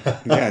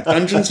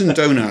 Dungeons and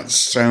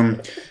Donuts.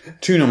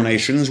 2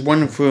 nominations.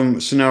 One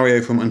from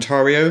Scenario from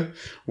Ontario.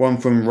 One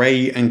from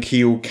Ray and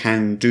Keel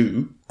Can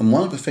Do. And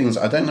one of the things,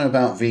 I don't know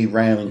about the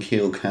Rail and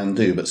Keel Can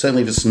Do, but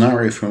certainly the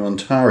scenario from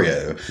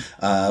Ontario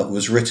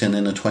was written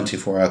in a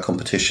 24-hour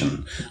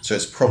competition. So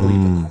it's probably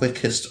the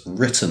quickest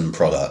written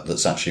product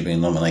that's actually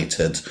been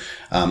nominated,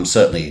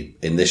 certainly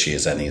in this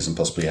year's Ennies and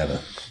possibly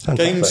ever. Fantastic.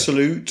 Game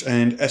Salute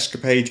and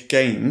Escapade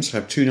Games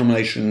have 2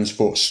 nominations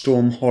for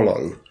Storm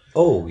Hollow.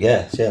 Oh,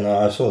 yes. Yeah, no,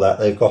 I saw that.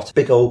 They've got a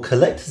big old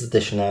collector's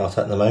edition out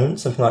at the moment,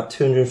 something like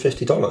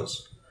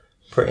 $250.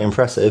 Pretty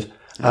impressive.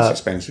 That's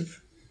expensive.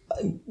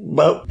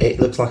 Well,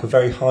 it looks like a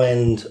very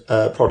high-end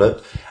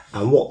product,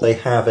 and what they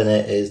have in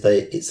it is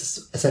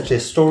it's essentially a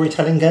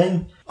storytelling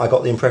game. I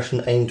got the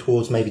impression aimed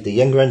towards maybe the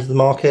younger end of the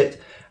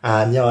market,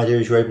 and the idea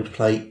is you're able to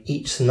play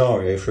each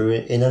scenario through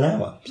it in an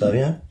hour. So,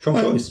 yeah, strong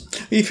choice.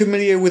 Are you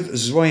familiar with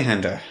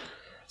Zweihander?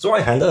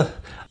 Zweihander,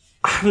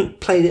 I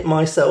haven't played it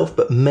myself,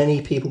 but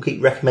many people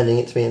keep recommending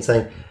it to me and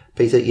saying,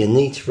 Peter, you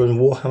need to run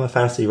Warhammer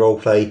Fantasy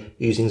Roleplay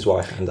using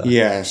Zweihander.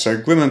 Yeah,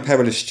 so Grim and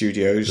Perilous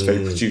Studios,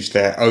 they produced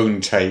their own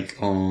take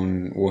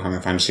on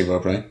Warhammer Fantasy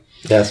Roleplay.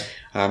 Yes.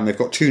 They've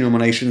got 2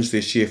 nominations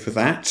this year for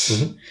that.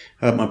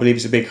 I believe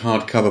it's a big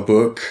hardcover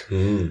book.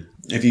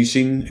 Have you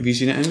seen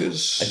it,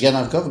 Angus? Again,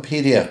 I've got the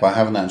PDF, but I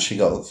haven't actually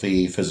got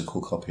the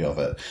physical copy of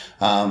it.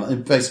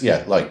 Basically,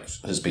 yeah, like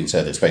has been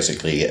said, it's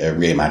basically a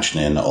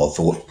reimagining of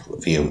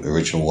the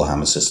original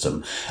Warhammer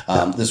system.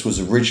 This was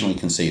originally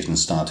conceived and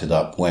started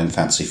up when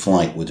Fantasy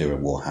Flight were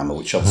doing Warhammer,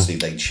 which obviously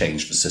they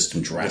changed the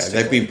system drastically.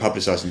 Yeah, they've been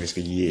publicising this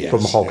for years.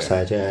 From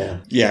Hogshead, yeah.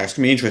 Yeah, it's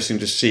going to be interesting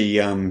to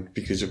see,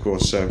 because, of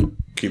course,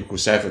 Cubicle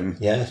 7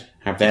 Yes.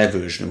 have their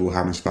version of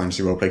Warhammer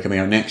Fantasy Roleplay coming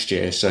out next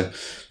year, so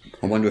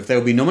I wonder if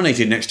they'll be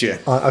nominated next year.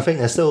 I think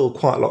there's still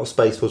quite a lot of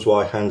space for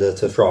Zweihander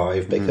to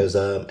thrive because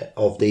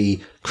of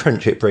the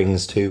crunch it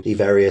brings to the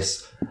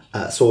various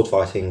sword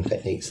fighting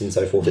techniques and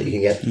so forth that you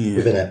can get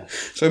within it.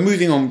 So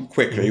moving on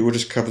quickly, we'll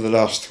just cover the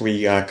last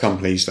 3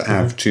 companies that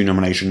have 2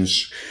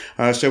 nominations.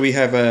 So we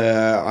have,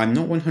 I'm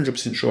not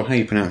 100% sure how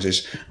you pronounce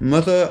this,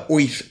 Mother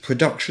Oath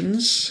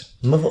Productions.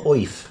 Mother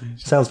Oath.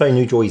 Sounds very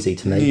New Jersey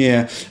to me.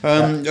 Yeah.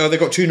 They've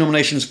got 2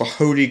 nominations for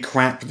Holy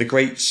Crap, The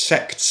Great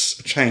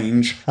Sects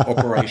Change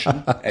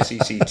Operation,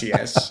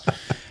 SECTS.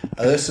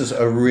 This is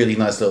a really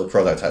nice little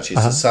product, actually.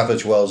 It's a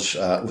Savage Welsh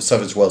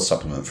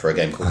supplement for a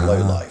game called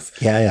Low Life.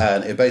 Yeah.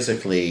 And it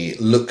basically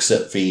looks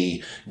at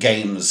the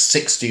game's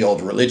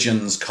 60-odd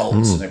religions,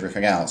 cults, and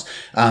everything else.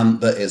 But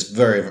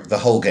the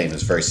whole game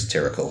is very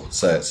satirical.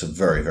 So it's a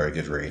very, very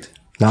good read.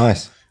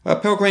 Nice.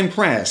 Pelgrane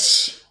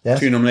Press. Yes.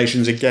 2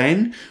 nominations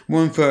again.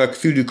 One for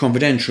Cthulhu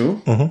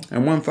Confidential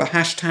and one for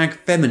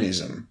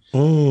 #Feminism.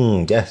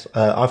 Yes.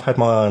 I've had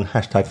my own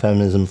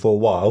 #Feminism for a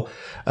while.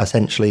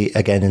 Essentially,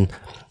 again, in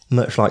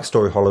much like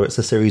Story Hollow, it's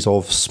a series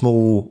of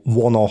small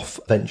one-off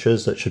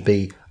ventures that should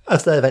be,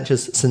 as their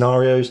ventures,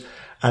 scenarios,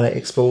 and it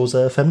explores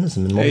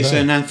feminism in modern It's day.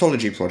 an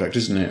anthology product,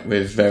 isn't it,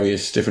 with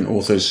various different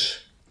authors?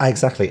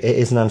 Exactly. It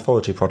is an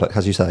anthology product,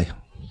 as you say.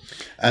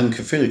 And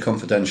Cthulhu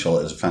Confidential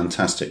is a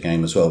fantastic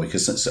game as well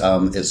because it's a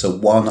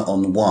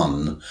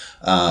one-on-one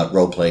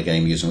role-play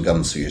game using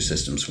Gunsu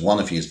systems. One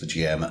of you is the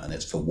GM, and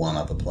it's for one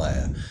other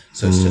player.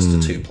 So it's just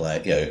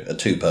a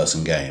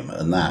two-person game,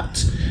 and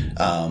that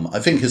I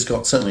think has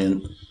got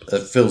certainly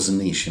fills a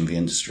niche in the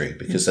industry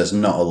because there's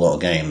not a lot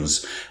of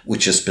games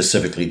which are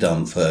specifically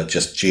done for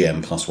just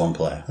GM plus one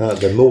player.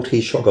 The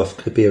Maltese Shoggoth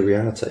could be a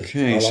reality.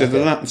 Okay, so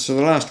the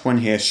last one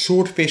here,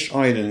 Swordfish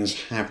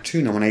Islands have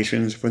 2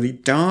 nominations for the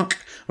Dark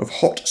of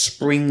Hot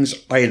Springs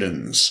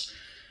Islands.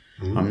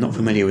 I'm not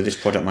familiar with this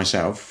product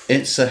myself.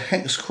 It's a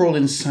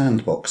hex-crawling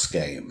sandbox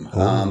game.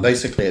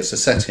 Basically, it's a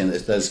setting.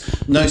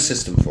 There's no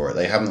system for it.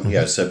 They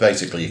haven't, so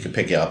basically you can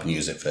pick it up and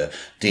use it for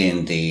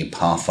D&D,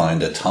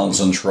 Pathfinder,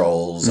 Tunnels and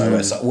Trolls,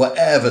 OS,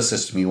 whatever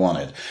system you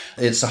wanted.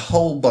 It's a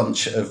whole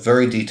bunch of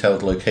very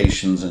detailed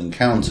locations and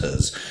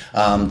encounters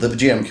that the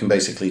GM can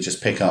basically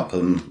just pick up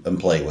and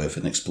play with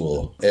and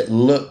explore. It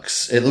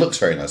looks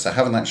very nice. I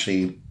haven't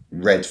actually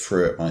read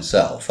through it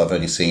myself. I've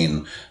only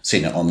seen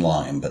it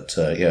online, but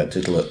it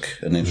did look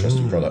an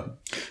interesting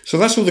product. So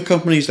that's all the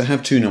companies that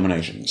have 2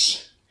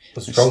 nominations.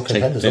 Strong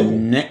Take contenders. the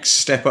next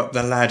step up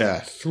the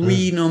ladder.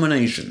 3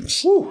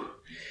 nominations. Woo.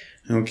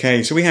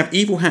 Okay, so we have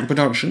Evil Hat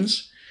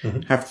Productions.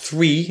 Have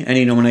 3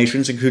 Ennie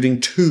nominations, including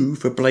 2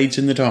 for Blades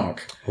in the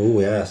Dark. Oh,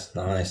 yes.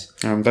 Nice.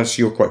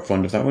 You're quite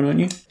fond of that one, aren't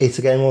you? It's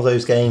again one of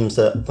those games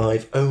that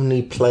I've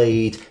only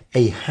played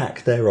a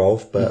hack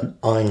thereof, but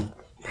I've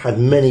had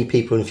many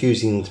people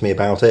infusing to me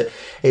about it.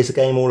 It's a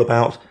game all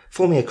about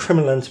forming a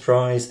criminal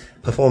enterprise,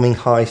 performing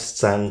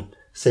heists, and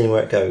seeing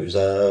where it goes.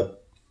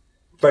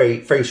 Very,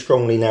 very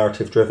strongly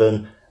narrative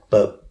driven,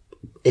 but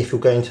if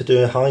you're going to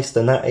do a heist,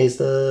 then that is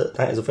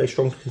a very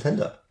strong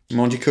contender.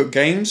 Monty Cook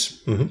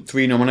Games,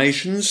 3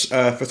 nominations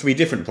for 3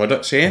 different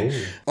products here.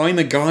 Ooh. I'm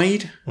a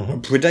Guide,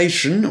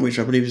 Predation, which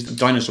I believe is the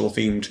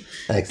dinosaur-themed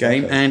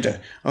game, and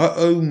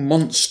Uh-Oh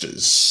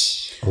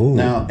Monsters. Ooh.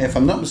 Now, if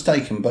I'm not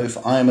mistaken,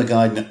 both I Am a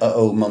Guide and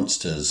Uh-Oh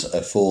Monsters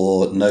are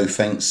for No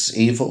Thanks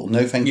Evil.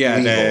 No Thanks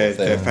Evil.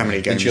 They're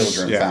family games. The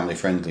children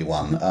family-friendly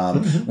one,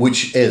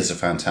 which is a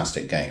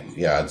fantastic game.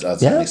 Yeah, I'd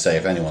certainly say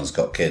if anyone's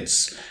got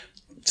kids,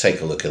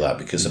 take a look at that,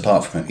 because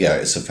apart from it,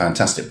 it's a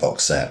fantastic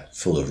box set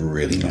full of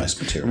really nice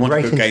material.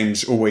 Wonderful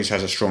Games always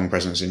has a strong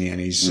presence in the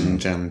Ennies,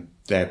 and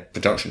their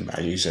production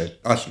values are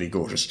utterly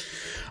gorgeous.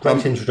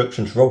 Great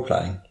introduction to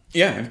role-playing.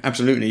 Yeah,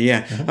 absolutely,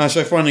 yeah.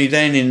 So finally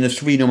then, in the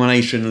 3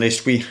 nomination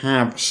list, we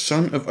have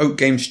Son of Oak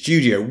Game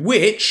Studio,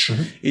 which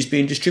is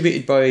being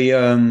distributed by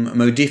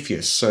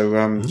Modiphius. So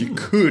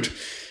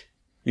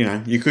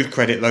you could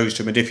credit those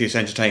to Modiphius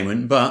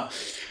Entertainment, but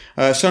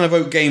Son of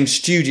Oak Game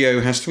Studio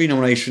has 3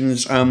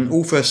 nominations,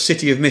 all for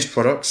City of Mist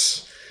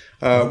products,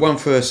 one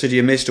for City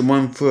of Mist and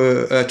one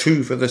for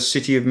 2 for the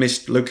City of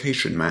Mist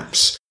location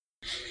maps.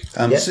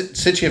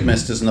 City of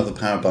Mist is another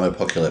Powered by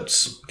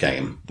Apocalypse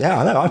game. Yeah,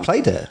 I know. I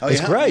played it. It's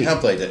great. You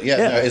have played it. Yeah.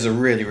 No, it is a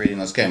really, really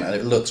nice game, and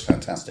it looks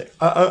fantastic.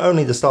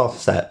 Only the starter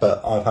set,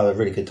 but I've had a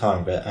really good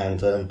time with it,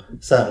 and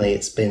certainly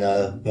it's been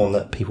one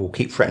that people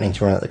keep threatening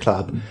to run at the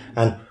club,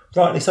 and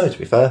rightly so, to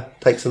be fair.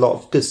 Takes a lot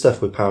of good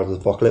stuff with Powered by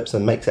Apocalypse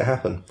and makes it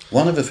happen.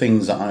 One of the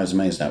things that I was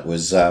amazed at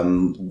was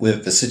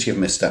with the City of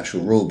Mist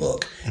actual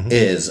rulebook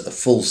is a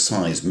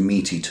full-size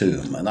meaty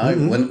tome,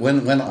 and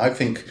when I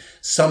think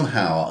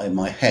somehow in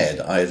my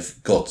head I've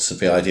got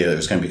the idea that it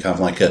was going to be kind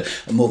of like a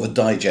more of a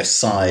digest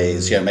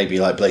size, maybe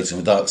like Blades in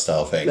the Dark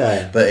style thing,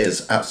 but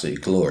it's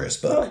absolutely glorious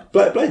book.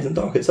 Blades in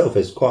the Dark itself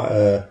is quite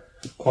a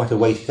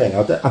weighty thing.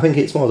 I think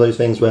it's one of those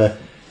things where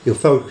you're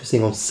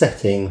focusing on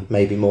setting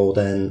maybe more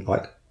than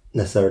like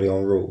necessarily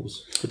on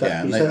rules.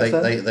 And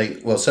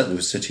they certainly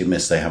with City of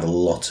Mist they have a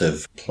lot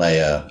of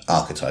player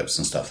archetypes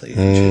and stuff that you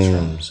can choose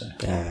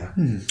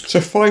from.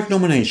 So 5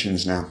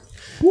 nominations now.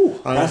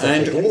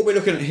 And what we're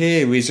looking at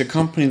here is a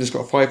company that's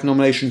got 5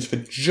 nominations for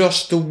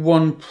just the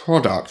one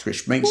product,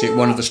 which makes it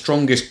one of the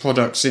strongest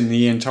products in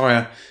the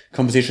entire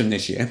competition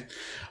this year.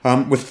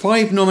 With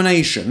 5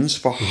 nominations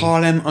for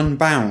Harlem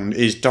Unbound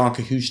is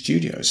Darker Who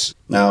Studios.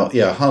 Now,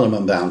 Harlem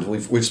Unbound,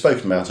 we've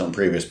spoken about it on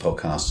previous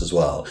podcasts as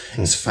well.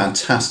 It's a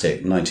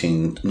fantastic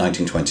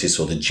 1920s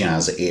sort of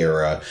jazz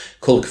era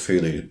Call of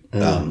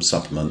Cthulhu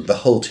supplement. The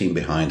whole team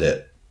behind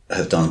it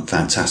have done a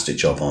fantastic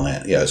job on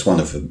it. It's one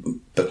of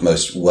the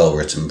most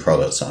well-written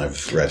products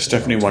I've read. It's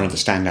definitely one of the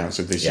standouts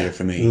of this year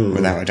for me,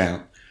 without a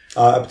doubt.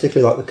 I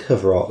particularly like the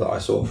cover art that I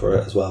saw for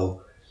it as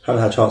well.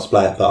 Haven't had a chance to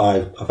play it, but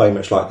I very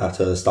much like that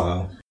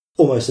style.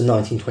 Almost a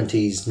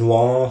 1920s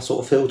noir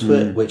sort of feel to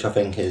it, which I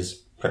think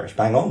is pretty much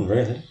bang on,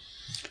 really.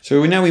 So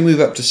we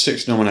move up to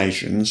 6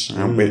 nominations,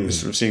 and we're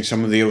sort of seeing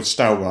some of the old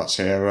stalwarts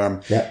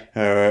here.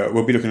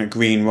 We'll be looking at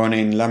Green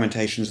Ronin,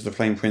 Lamentations of the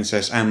Flame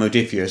Princess, and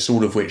Modiphius,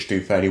 all of which do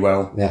fairly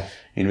well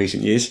in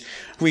recent years.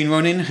 Green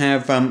Ronin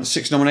have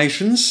 6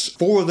 nominations.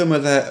 4 of them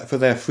are for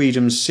their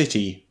Freedom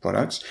City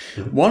products.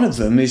 One of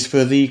them is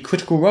for the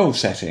Critical Role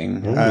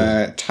setting,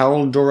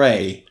 Tal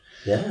Doré.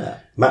 Yeah,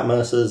 Matt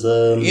Mercer's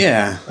own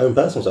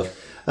personal stuff.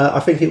 I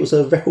think it was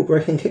a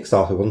record-breaking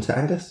Kickstarter, wasn't it,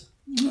 Angus?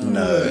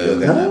 No.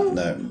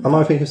 Am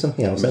I thinking of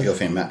something else? You're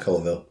thinking Matt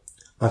Colville.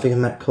 I think of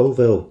Matt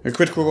Colville. The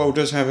Critical Role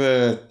does have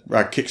a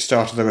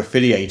Kickstarter they're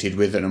affiliated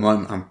with at the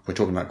moment. We're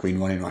talking about Green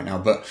Ronin right now,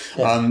 but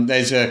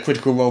there's a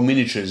Critical Role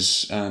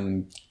Miniatures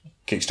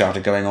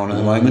Kickstarter going on at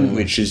the moment,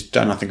 which is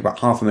done, I think, about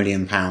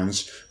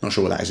 £500,000. Not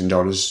sure what that is in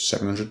dollars,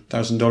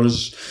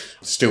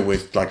 $700,000. Still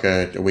with like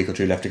a week or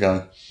 2 left to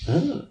go.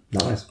 Oh,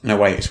 nice. No,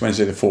 wait, it's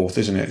Wednesday the 4th,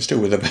 isn't it? It's still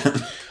with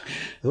about...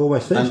 They're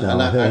almost finished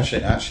now.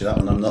 Actually, that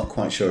one, I'm not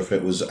quite sure if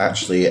it was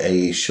actually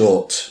a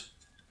short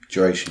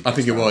duration. I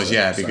think it was,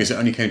 because it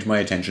only came to my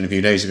attention a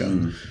few days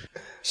ago.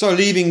 So,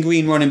 leaving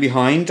Green Ronin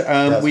behind,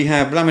 we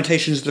have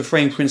Lamentations of the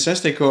Flame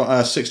Princess. They've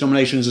got 6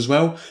 nominations as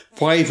well,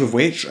 5 of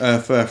which are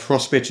for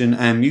Frostbitten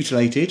and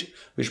Mutilated,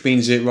 which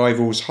means it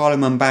rivals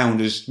Harlem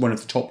Unbound as one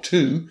of the top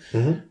 2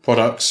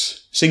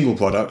 single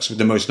products with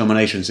the most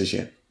nominations this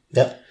year.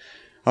 Yep.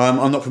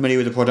 I'm not familiar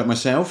with the product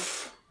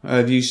myself.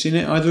 Have you seen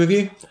it, either of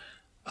you?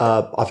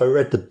 I've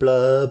read the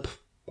blurb.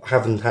 I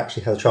haven't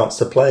actually had a chance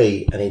to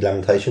play any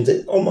Lamentations.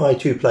 It's on my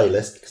to-play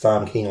list because I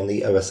am keen on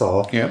the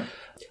OSR. Yeah.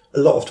 A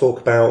lot of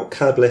talk about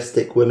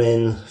cannibalistic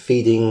women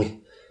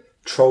feeding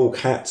troll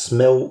cats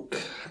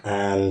milk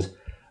and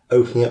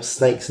opening up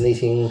snakes and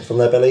eating from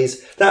their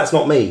bellies. That's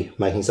not me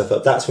making stuff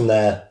up. That's from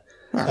their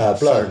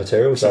blurb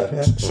material.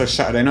 So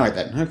Saturday night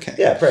then. Okay.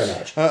 Yeah, pretty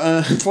much.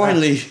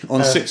 Finally,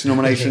 on 6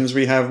 nominations,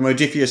 we have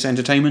Modiphius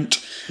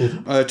Entertainment.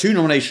 2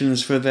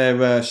 nominations for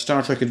their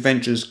Star Trek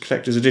Adventures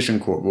Collector's Edition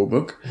rule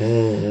book,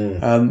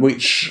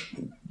 which,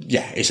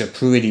 it's a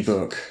pretty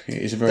book.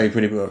 It is a very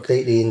pretty book.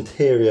 The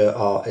interior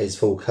art is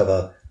full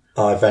cover.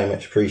 I very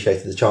much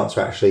appreciated the chance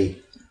to actually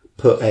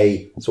put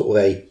a sort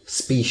of a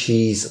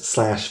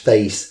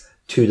species/face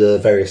to the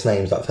various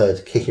names that I've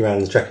heard kicking around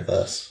in the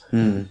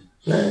Trekkiverse.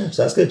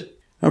 So that's good.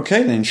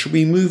 Okay, then, should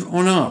we move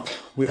on up?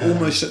 We're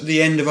almost at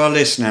the end of our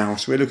list now,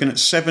 so we're looking at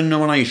 7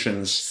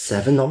 nominations.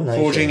 7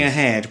 nominations. Forging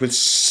ahead with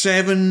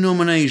 7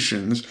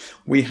 nominations,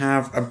 we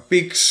have a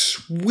big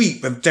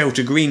sweep of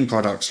Delta Green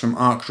products from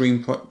Arc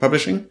Dream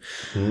Publishing.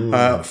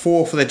 4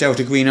 for the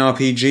Delta Green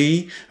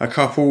RPG, a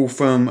couple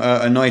from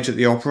A Night at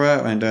the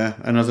Opera, and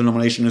another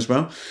nomination as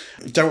well.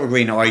 Delta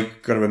Green, I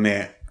got to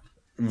admit,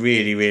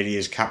 really, really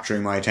is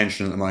capturing my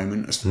attention at the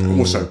moment.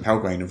 Also,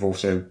 Pelgrane have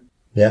also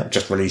Yeah.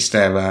 just released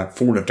their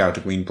Fall of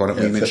Delta Green product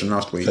we mentioned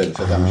last week.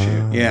 For that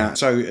issue. Yeah,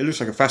 so it looks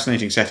like a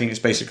fascinating setting. It's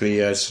basically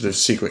a sort of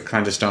secret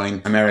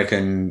clandestine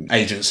American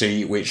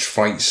agency which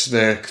fights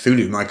the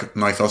Cthulhu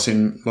mythos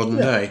in modern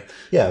day.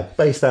 Yeah,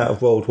 based out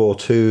of World War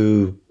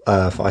II,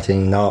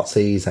 fighting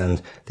Nazis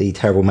and the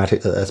terrible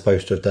magic that they're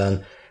supposed to have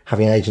done,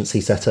 having an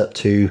agency set up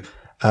to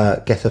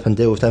get up and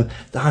deal with them.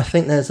 I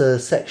think there's a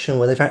section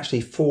where they've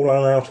actually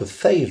fallen out of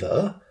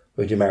favour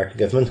with the American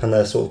government and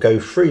they sort of go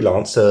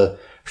freelance to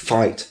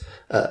fight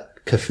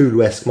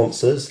Cthulhu-esque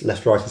monsters,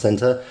 left, right and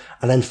centre,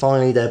 and then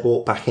finally they're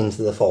brought back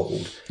into the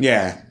fold.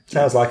 Yeah.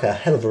 Sounds like a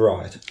hell of a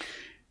ride.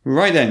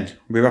 Right then,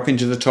 we're up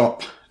into the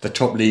top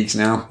leagues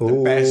now.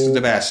 The best of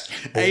the best.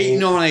 8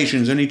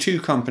 nominations. Only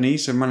 2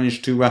 companies have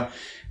managed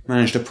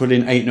to put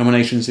in 8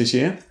 nominations this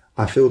year.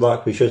 I feel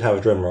like we should have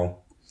a drum roll.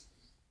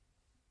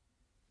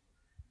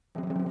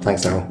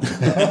 Thanks, Al.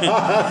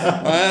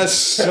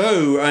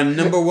 So,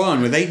 number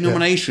 1 with 8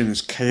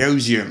 nominations,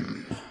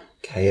 Chaosium.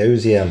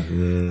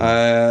 Chaosium.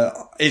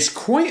 It's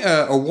quite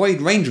a wide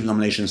range of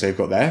nominations they've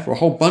got there for a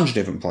whole bunch of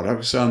different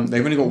products.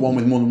 They've only got one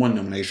with more than 1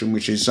 nomination,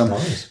 which is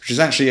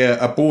actually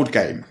a board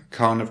game,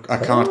 Carn of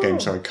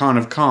Carns.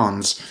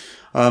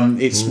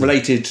 It's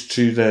related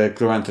to the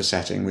Glorantha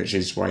setting, which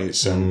is why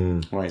it's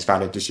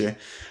valid this year.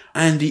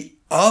 And the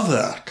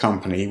other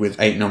company with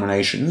 8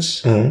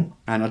 nominations, and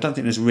I don't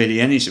think there's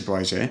really any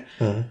surprise here,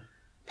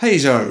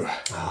 Paizo.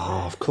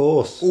 Oh, of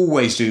course.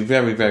 Always do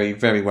very, very,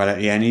 very well at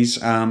the Ennies.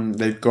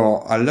 They've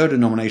got a load of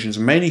nominations,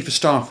 mainly for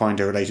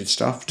Starfinder-related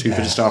stuff. 2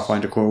 for the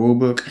Starfinder core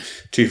rulebook,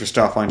 2 for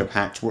Starfinder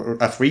Pact,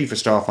 3 for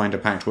Starfinder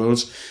Pact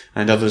Worlds,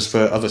 and others for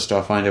other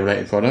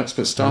Starfinder-related products.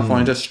 But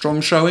Starfinder, strong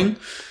showing.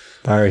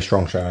 Very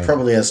strong showing.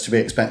 Probably as to be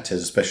expected,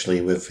 especially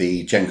with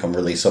the Gen Con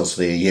release,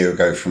 obviously a year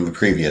ago from the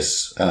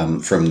previous,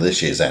 from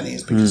this year's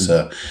Ennies, because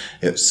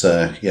it's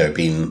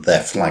been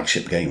their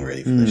flagship game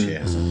really for this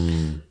year.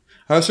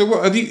 So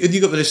what have you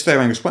got the list there,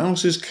 Angus? What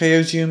else has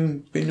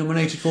Chaosium been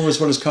nominated for, as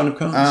well as Carn of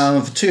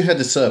Cards? The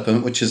Two-Headed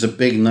Serpent, which is a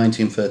big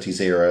 1930s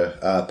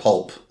era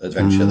pulp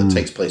adventure that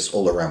takes place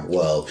all around the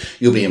world.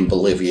 You'll be in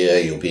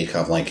Bolivia, you'll be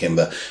kind of like in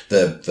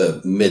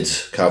the mid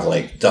kind of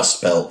like Dust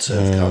Belt of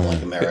kind of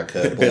like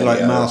America. A bit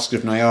like Mask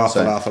of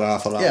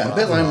Nyarlathotep. Yeah, a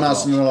bit like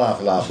Mask of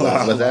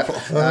Nyarlathotep.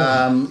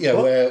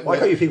 Why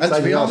can't you people say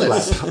to be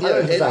honest,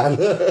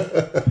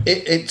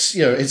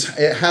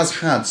 it has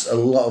had a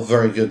lot of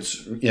very good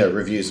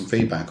reviews and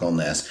feedback on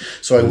this,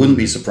 so I wouldn't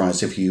be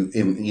surprised if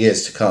in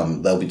years to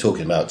come they'll be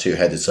talking about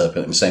Two-Headed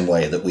Serpent in the same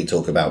way that we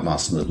talk about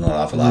Master of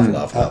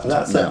Nyarlathotep.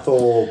 That's up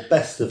for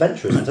Best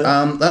Adventure, isn't it?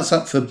 That's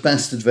up for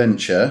Best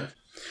Adventure.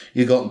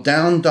 You got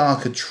Down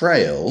Darker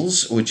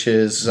Trails, which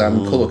is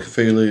Call of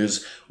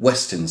Cthulhu's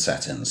Western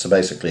setting. So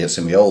basically, it's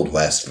in the Old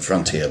West, the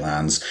frontier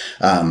lands,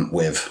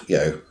 with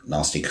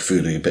nasty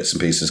Cthulhu bits and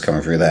pieces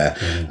coming through there.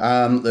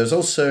 There's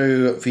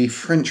also the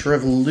French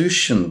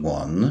Revolution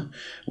one,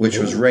 which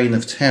was Reign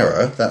of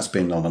Terror. That's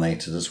been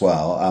nominated as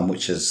well,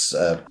 which is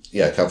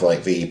kind of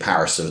like the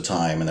Paris of the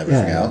time and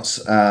everything else.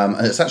 And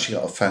it's actually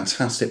got a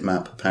fantastic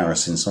map of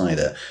Paris inside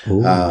it,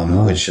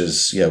 which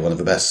is one of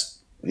the best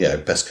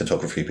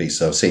cartography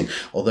pieces I've seen.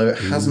 Although it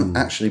hasn't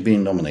actually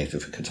been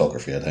nominated for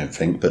cartography, I don't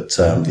think. But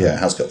it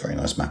has got a very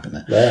nice map in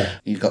there. Yeah.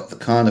 You've got the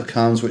Carn of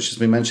Carns, which has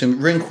been mentioned.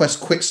 RuneQuest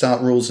Quick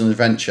Start Rules and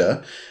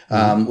Adventure,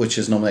 which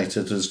is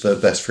nominated as the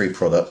best free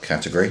product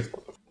category.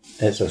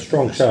 It's a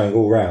strong showing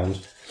all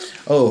round.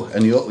 Oh,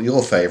 and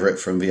your favourite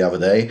from the other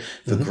day,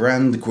 the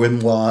Grand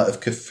Grimoire of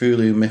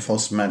Cthulhu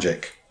Mythos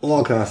Magic.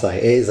 What can I say?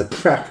 It is a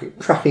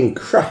cracking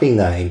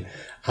name.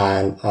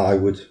 And I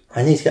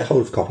need to get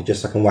hold of a copy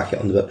just so I can whack it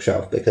on the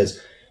bookshelf, because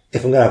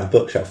if I'm going to have a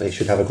bookshelf, it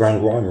should have a Grand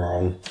Grimoire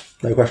on.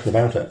 No question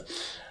about it.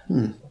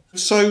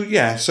 So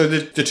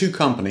the 2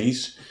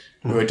 companies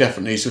who are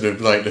definitely sort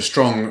of like the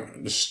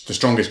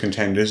strongest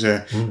contenders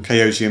are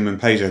Chaosium and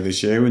Paizo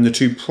this year, and the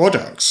 2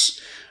 products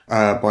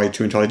by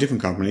 2 entirely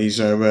different companies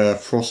are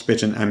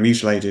Frostbitten and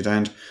Mutilated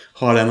and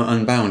Harlemmer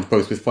Unbound,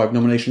 both with 5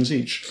 nominations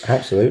each.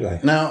 Absolutely.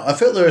 Now, I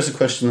feel there is a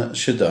question that I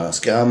should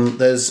ask.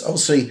 There's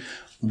obviously...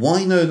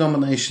 Why no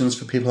nominations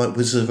for people like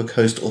Wizard of the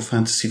Coast or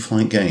Fantasy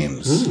Flight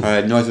Games?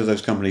 Neither of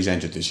those companies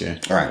entered this year.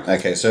 Right,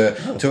 okay, so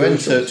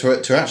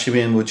to actually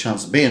be in with a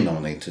chance of being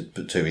nominated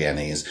to the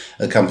Ennies,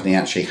 a company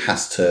actually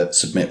has to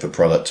submit the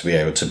product to be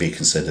able to be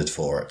considered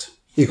for it.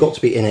 You've got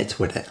to be in it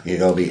to win it.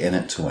 You've got to be in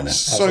it to win it.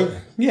 So,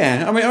 I mean,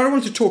 I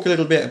want to talk a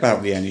little bit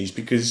about the Ennies,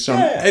 because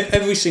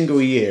every single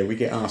year we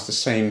get asked the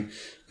same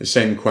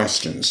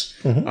questions.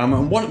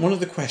 And one of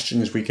the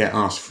questions we get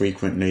asked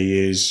frequently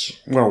is,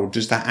 well,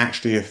 does that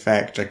actually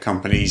affect a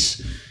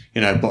company's,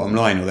 bottom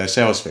line or their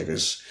sales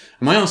figures?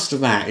 And my answer to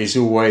that is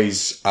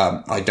always,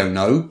 I don't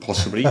know,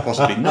 possibly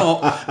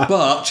not,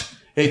 but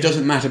it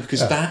doesn't matter,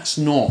 because that's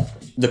not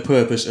the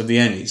purpose of the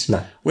Ennies.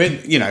 No.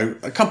 When,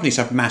 companies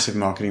have massive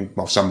marketing,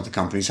 well, some of the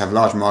companies have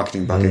large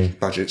marketing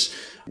budgets.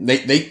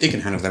 They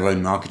can handle their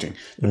own marketing.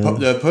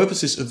 The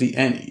purposes of the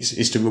Ennies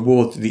is to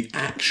reward the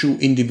actual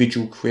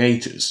individual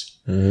creators.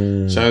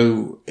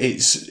 So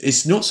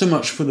it's not so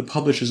much for the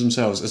publishers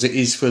themselves as it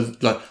is for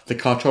like the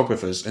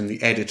cartographers and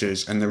the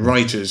editors and the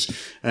writers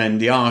and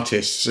the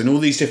artists and all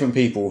these different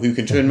people who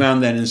can turn around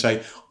then and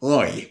say,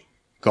 I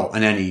got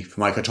an Ennie for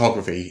my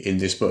cartography in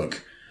this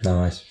book.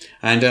 Nice.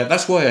 And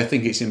that's why I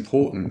think it's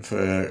important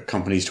for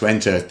companies to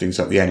enter things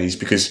like the Ennies,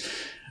 because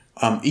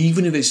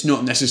even if it's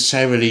not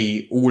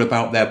necessarily all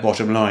about their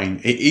bottom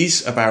line, it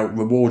is about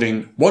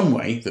rewarding one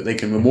way that they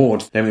can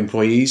reward their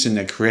employees and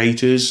their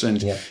creators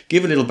and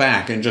give a little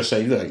back and just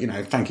say, look,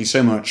 thank you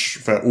so much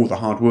for all the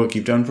hard work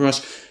you've done for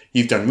us.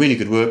 You've done really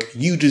good work.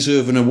 You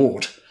deserve an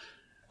award.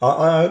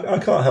 I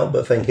can't help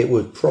but think it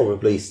would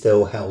probably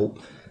still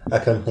help a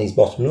company's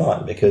bottom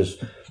line,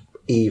 because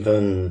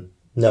even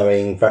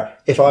knowing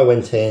that if I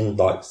went in,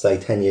 like, say,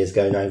 10 years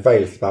ago, knowing very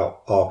little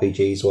about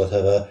RPGs or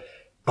whatever,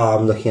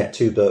 I'm looking at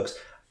 2 books,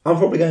 I'm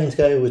probably going to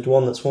go with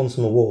one that's won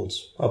some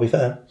awards. I'll be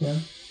fair.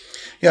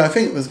 Yeah, I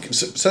think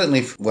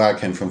certainly where I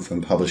came from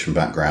a publishing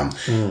background,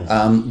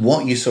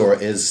 what you saw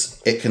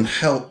is it can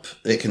help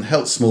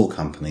small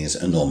companies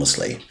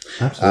enormously.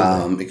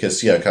 Absolutely.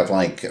 Because, kind of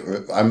like,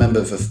 I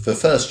remember the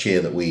first year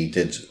that we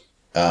did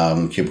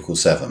Cubicle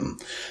 7,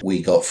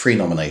 we got 3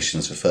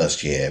 nominations for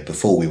first year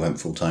before we went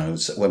full-time.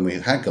 When we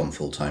had gone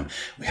full-time,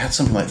 we had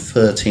something like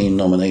 13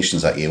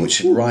 nominations that year,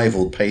 which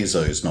rivaled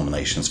Paizo's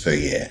nominations for a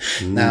year.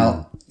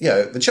 Now,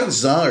 the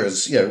chances are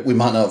is, we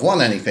might not have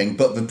won anything,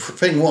 but the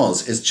thing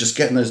is just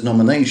getting those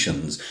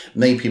nominations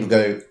made people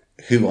go,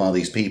 who are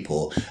these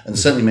people? And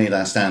certainly made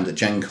our stand at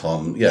Gen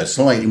Con,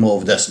 slightly more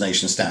of a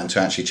destination stand to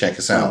actually check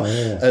us out.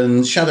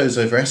 And Shadows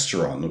over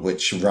Esteron,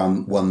 which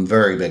won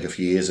very big a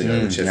few years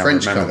ago, which is a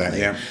French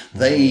company,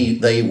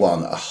 they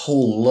won a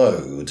whole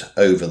load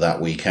over that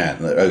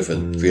weekend, over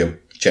the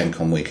Gen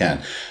Con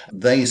weekend.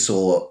 They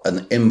saw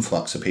an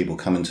influx of people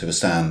coming to the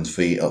stand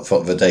for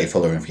the day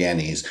following the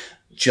Ennies,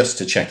 just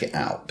to check it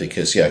out,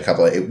 because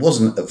it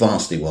wasn't a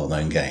vastly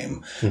well-known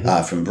game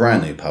from a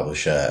brand new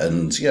publisher,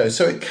 and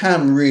so it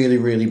can really,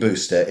 really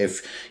boost it.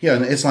 If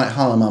and it's like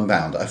Harlem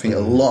Unbound. I think a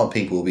lot of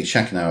people will be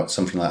checking out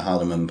something like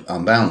Harlem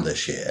Unbound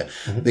this year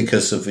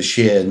because of the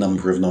sheer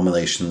number of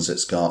nominations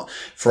it's got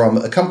from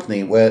a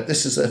company where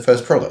this is their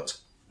first product.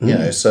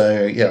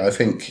 So I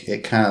think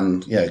it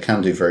can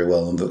do very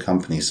well on the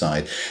company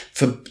side.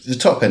 For the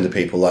top end of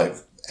people like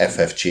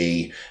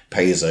FFG,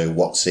 Paizo,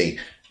 WotC,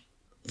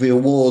 the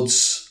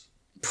awards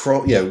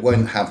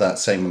won't have that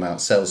same amount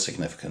of sales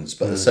significance,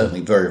 but it's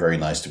certainly very, very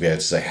nice to be able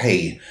to say,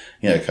 hey,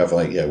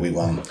 we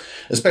won,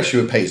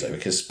 especially with Paizo,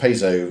 because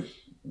Paizo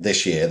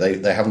this year,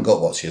 they haven't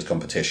got WotC as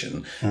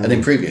competition. And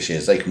in previous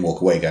years, they can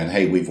walk away going,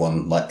 hey, we've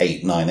won like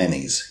 8, 9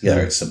 Ennies.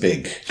 It's a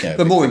big...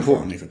 but more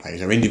importantly for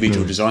Paizo,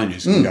 individual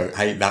designers can go,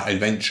 hey, that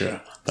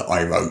adventure that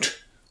I wrote,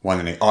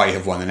 I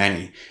have won an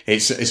Ennie.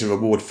 It's a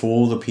reward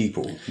for the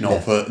people,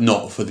 not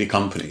for the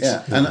companies.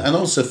 Yeah, and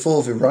also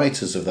for the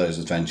writers of those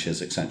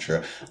adventures,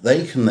 etc.,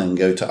 they can then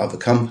go to other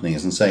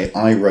companies and say,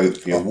 I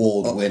wrote the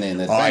award-winning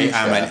adventure. I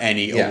am an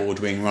Ennie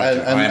award-winning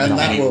writer. I am an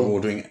Ennie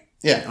award-winning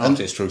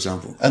artist, for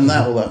example. And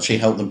that will actually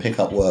help them pick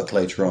up work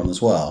later on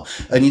as well.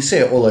 And you see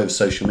it all over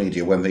social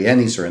media. When the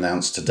Ennies are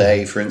announced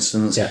today, for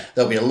instance,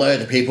 there'll be a load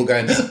of people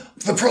going,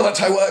 the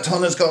product I worked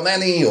on has got an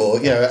Ennie, or,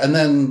 and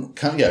then,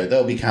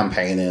 they'll be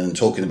campaigning and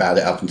talking about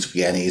it up until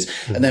the Ennies.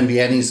 And then the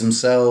Ennies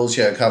themselves,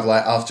 kind of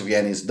like after the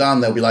Ennies are done,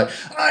 they'll be like,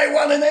 I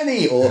won an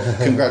Ennie, or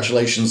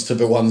congratulations to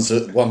the ones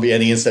that won the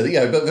Ennie instead.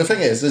 But the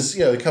thing is,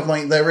 kind of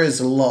like there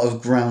is a lot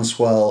of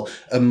groundswell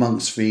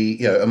amongst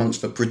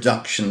the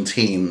production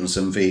teams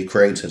and the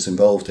creatives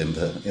involved in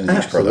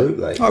each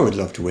product. I would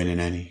love to win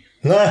an Ennie.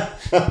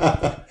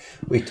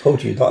 We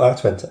told you not that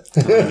to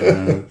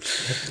enter.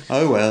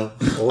 Oh well.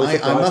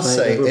 I must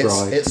say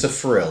it's a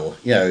thrill.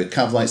 Kind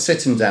of like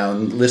sitting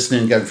down,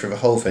 listening, going through the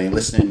whole thing,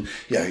 listening.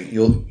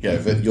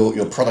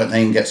 Your product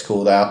name gets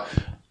called out.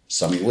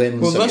 Some you win.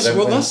 That's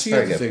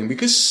the other thing,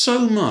 because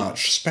so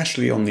much,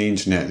 especially on the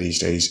internet these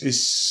days,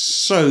 is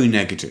so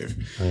negative.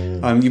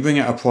 You bring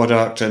out a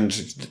product and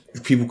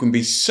people can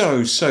be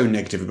so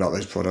negative about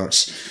those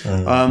products.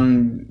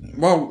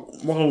 Well,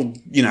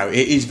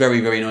 it is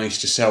very, very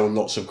nice to sell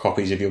lots of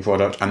copies of your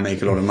product and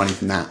make a lot of money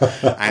from that.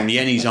 And the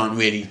Ennies aren't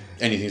really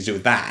anything to do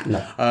with that.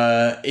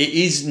 No. It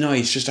is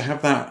nice just to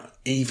have that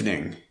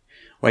evening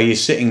where you're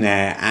sitting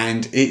there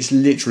and it's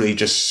literally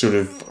just sort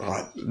of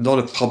a lot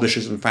of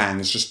publishers and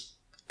fans just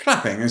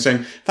clapping and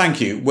saying,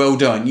 thank you, well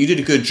done, you did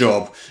a good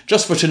job.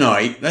 Just for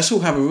tonight, let's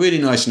all have a really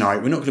nice night.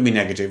 We're not going to be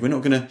negative. We're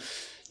not going to,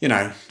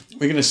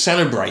 we're going to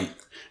celebrate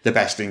the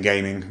best in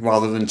gaming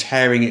rather than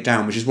tearing it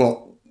down, which is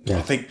what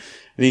I think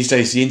these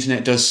days the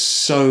internet does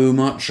so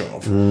much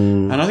of.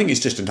 And I think it's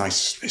just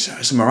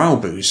it's a morale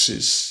boost.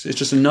 It's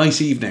just a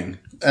nice evening.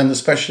 And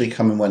especially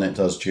coming when it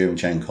does during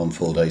Gen Con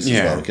 4 days as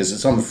well, because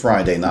it's on a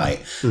Friday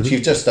night. So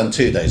you've just done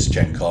 2 days of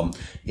Gen Con.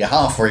 You're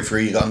halfway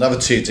through, you've got another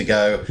 2 to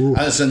go. And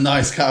it's a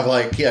nice kind of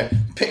like,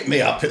 pick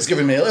me up. It's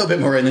giving me a little bit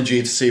more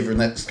energy to see for the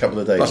next couple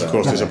of days. Plus, of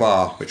course, there's a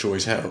bar, which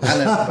always helps.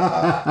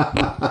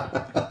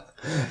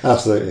 And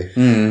Absolutely.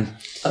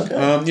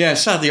 Okay. Yeah,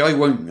 sadly, I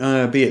won't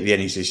be at the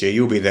Ennies this year.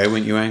 You'll be there,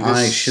 won't you, Angus?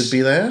 I should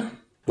be there.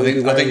 I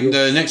think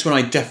the next one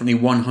I definitely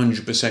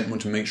 100%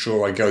 want to make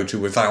sure I go to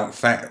without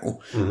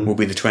fail will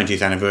be the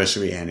 20th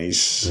anniversary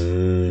Ennies,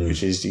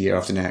 which is the year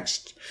after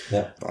next.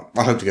 Yeah.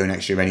 I hope to go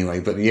next year anyway,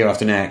 but the year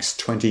after next,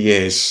 20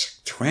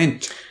 years.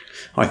 20.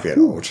 I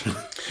feel old.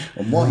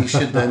 And what you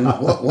should then,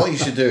 what you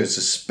should do is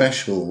a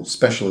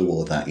special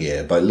award that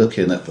year by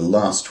looking at the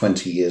last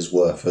 20 years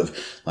worth of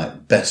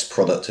like best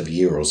product of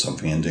year or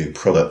something, and do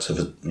product of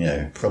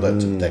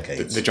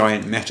decades. The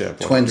giant meta.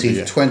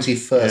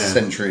 21st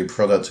century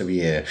product of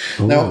year.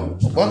 Now,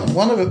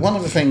 one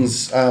of the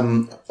things I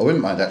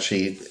wouldn't mind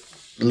actually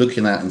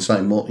looking at and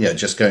slightly more,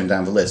 just going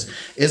down the list,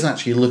 is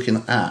actually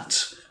looking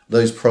at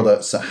those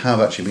products that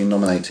have actually been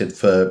nominated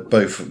for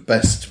both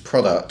best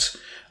product.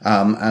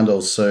 And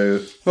also...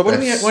 Well, why don't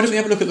we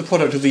have a look at the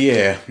product of the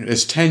year?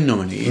 There's 10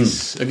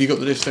 nominees. Have you got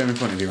the list there in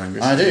front of you,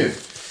 Angus? I do.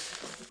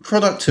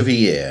 Product of the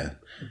year.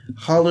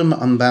 Harlem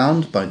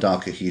Unbound by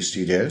Darker Hue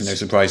Studios. No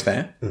surprise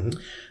there.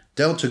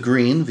 Delta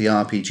Green, the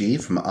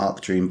RPG from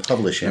Arc Dream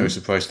Publishing. No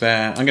surprise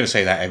there. I'm going to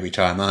say that every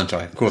time, aren't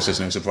I? Of course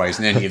there's no surprise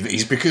in any of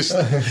these because...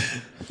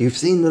 You've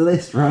seen the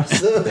list,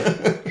 Russ.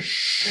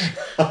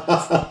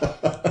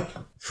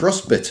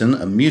 Frostbitten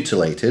and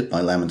Mutilated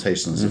by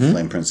Lamentations of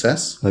Flame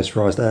Princess. No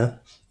surprise there.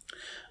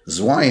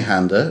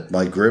 Zweihander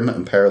by Grim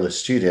and Perilous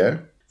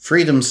Studio.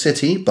 Freedom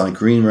City by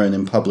Green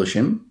Ronin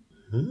Publishing.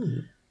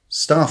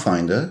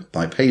 Starfinder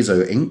by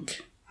Paizo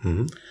Inc.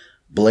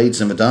 Blades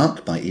in the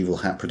Dark by Evil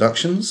Hat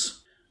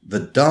Productions.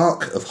 The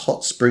Dark of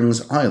Hot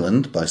Springs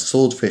Island by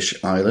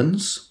Swordfish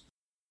Islands.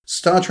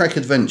 Star Trek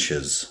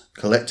Adventures,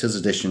 Collector's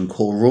Edition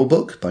Core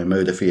Rulebook by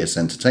Modiphius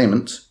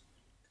Entertainment.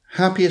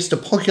 Happiest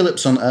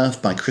Apocalypse on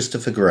Earth by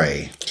Christopher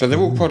Gray. So they're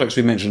all products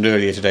we mentioned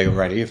earlier today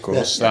already, of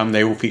course.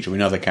 They all feature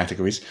in other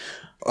categories.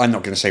 I'm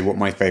not going to say what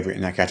my favourite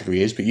in that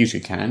category is, but you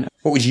two can.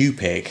 What would you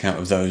pick out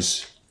of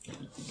those?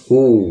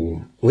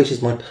 Ooh, which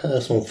is my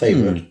personal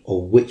favourite,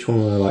 or which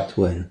one would I like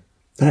to win?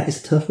 That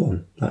is a tough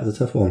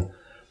one.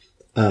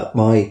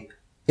 My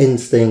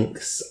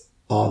instincts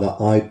are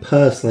that I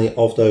personally,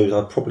 of those,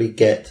 I'd probably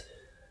get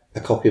a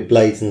copy of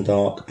Blades in the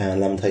Dark and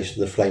Lamentations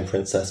of the Flame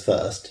Princess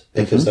first,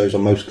 because those are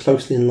most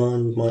closely in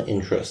line with my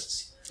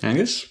interests.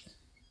 Angus?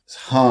 It's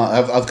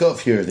hard. I've got a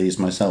few of these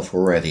myself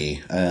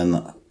already,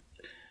 and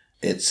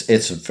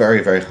it's a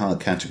very, very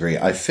hard category.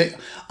 I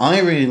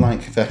really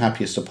like the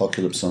Happiest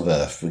Apocalypse on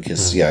Earth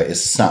because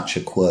it's such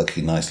a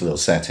quirky, nice little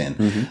setting.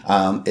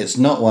 It's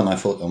not one I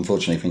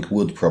unfortunately think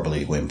would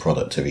probably win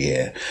Product of the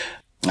Year.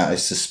 I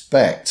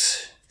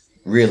suspect,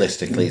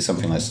 realistically,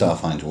 something like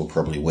Starfinder will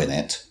probably win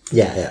it.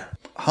 Yeah.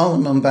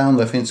 Harlem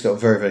Unbound, I think, has got a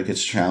very, very good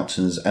shout.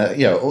 And,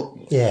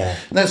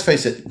 let's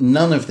face it,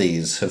 none of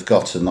these have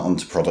gotten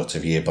onto Product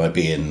of the Year by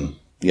being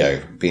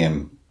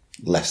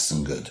less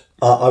than good.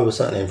 I was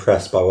certainly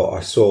impressed by what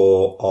I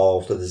saw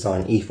of the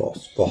design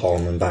ethos for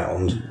Harlem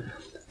Unbound.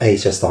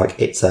 It's just like,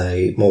 it's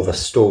a more of a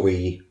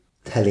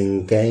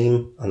storytelling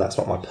game, and that's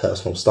not my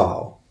personal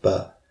style.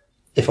 But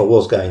if I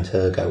was going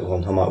to go with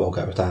one, I might well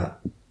go with that.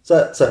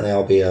 So certainly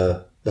I'll be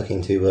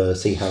looking to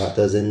see how that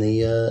does in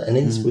the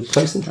with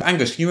close interest.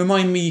 Angus, can you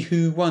remind me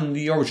who won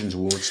the Origins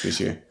Awards this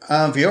year?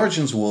 The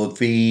Origins Award,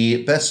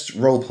 the best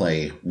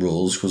roleplay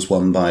rules was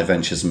won by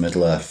Adventures in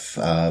Middle-earth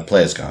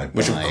Player's Guide.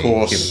 Which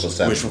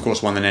of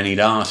course won an Ennie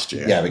last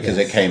year. Yeah, because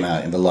it came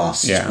out in the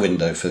last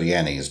window for the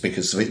Ennies,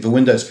 because the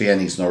windows for the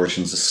Ennies and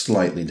Origins are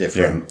slightly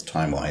different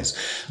time-wise.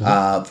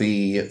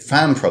 The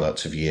fan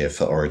product of the year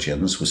for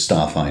Origins was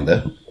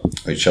Starfinder,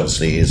 which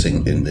obviously is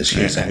in this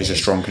year's Ennies. It's a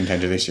strong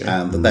contender this year.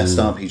 And the best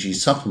RPG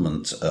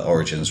supplement at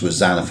Origins was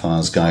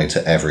Xanathar's Guide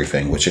to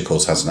Everything, which of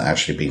course hasn't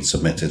actually been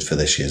submitted for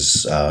this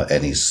year's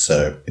Ennies,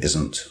 so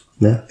isn't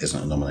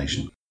a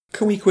nomination.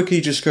 Can we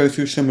quickly just go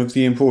through some of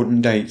the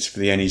important dates for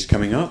the Ennies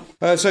coming up?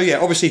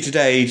 Obviously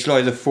today,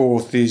 July the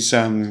 4th, is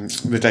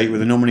the date where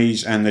the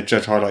nominees and the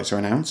judge highlights are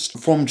announced.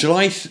 From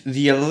July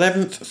the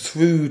 11th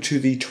through to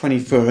the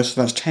 21st,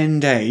 that's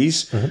 10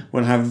 days,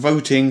 we'll have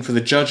voting for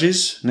the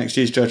judges, next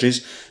year's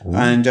judges,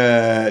 and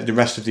the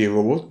rest of the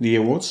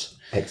awards.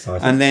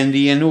 Exciting. And then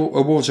the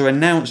awards are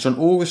announced on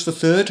August the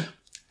 3rd,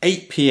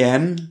 8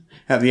 p.m,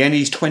 at the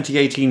Ennies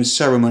 2018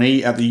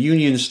 ceremony at the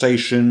Union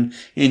Station,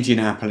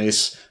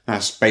 Indianapolis.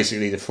 That's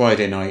basically the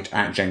Friday night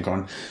at Gen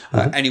Con.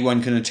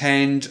 Anyone can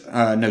attend,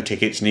 no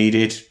tickets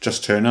needed,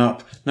 just turn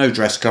up, no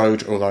dress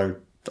code, although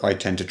I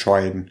tend to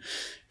try and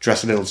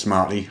dress a little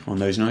smartly on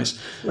those nights.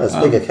 That's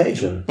a big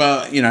occasion.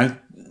 But,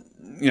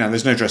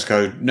 there's no dress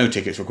code, no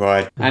tickets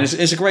required. And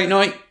it's a great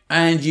night,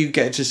 and you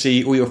get to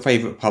see all your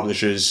favourite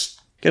publishers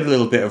get a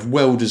little bit of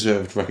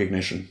well-deserved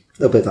recognition.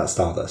 A little bit of that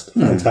Stardust.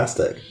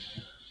 Fantastic.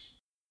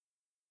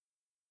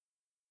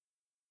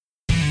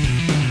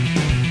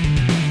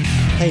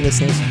 Hey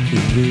listeners, we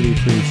really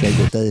appreciate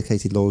your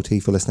dedicated loyalty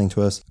for listening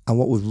to us, and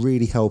what would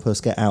really help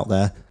us get out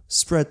there,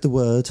 spread the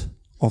word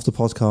of the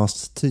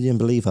podcast to the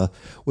unbeliever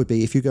would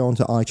be if you go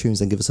onto iTunes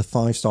and give us a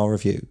 5-star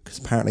review, because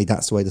apparently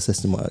that's the way the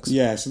system works.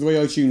 Yeah, so the way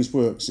iTunes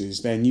works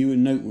is their new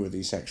and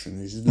noteworthy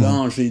section is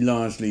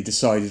largely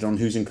decided on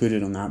who's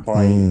included on that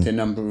by the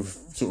number of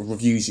sort of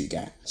reviews you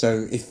get.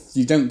 So if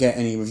you don't get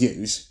any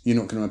reviews, you're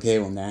not going to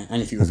appear on there.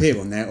 And if you appear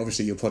on there,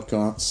 obviously your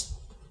podcast,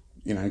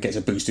 gets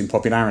a boost in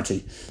popularity.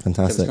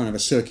 Fantastic. So it's kind of a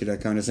circular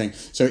kind of thing.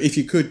 So if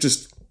you could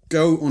just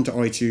go onto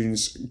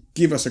iTunes,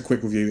 give us a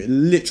quick review. It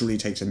literally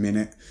takes a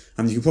minute.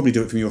 And you can probably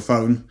do it from your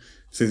phone,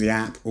 through the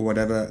app or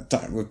whatever.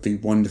 That would be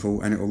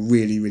wonderful, and it will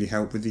really, really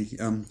help with the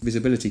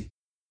visibility.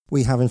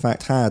 We have, in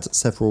fact, had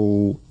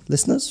several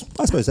listeners.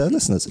 I suppose they're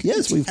listeners.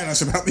 Yes, we've... Tell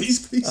us about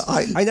these, please.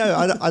 I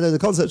know the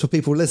concept of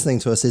people listening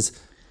to us is...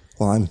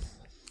 Well,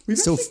 We've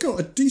still... actually got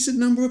a decent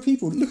number of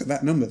people. Look at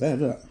that number there,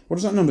 look. What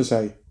does that number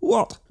say?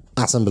 What?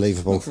 That's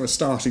unbelievable. For a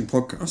starting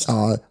podcast.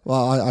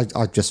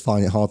 I just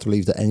find it hard to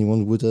believe that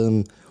anyone would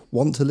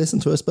want to listen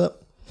to us,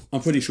 but...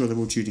 I'm pretty sure they're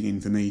all tuning in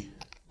for me.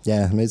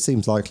 Yeah, I mean, it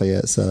seems likely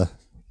it's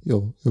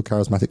your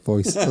charismatic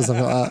voice or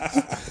something like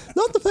that.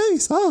 Not the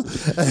face,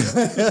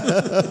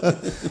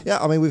 Yeah,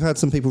 I mean, we've had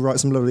some people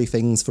write some lovely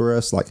things for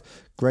us, like,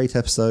 great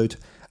episode.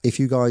 If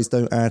you guys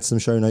don't add some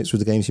show notes with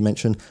the games you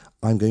mentioned,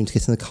 I'm going to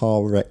get in a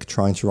car wreck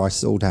trying to write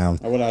it all down.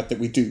 I will add that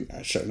we do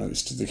add show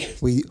notes to the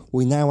game.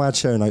 We now add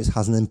show notes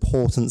as an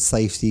important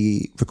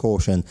safety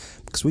precaution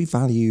because we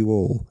value you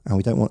all and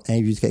we don't want any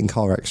of you to get in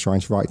car wrecks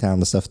trying to write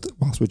down the stuff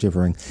whilst we're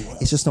gibbering.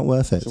 It's just not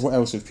worth it. So what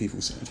else have people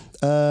said?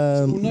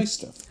 All nice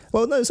stuff.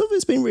 Well, no, some of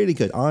it's been really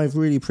good. I've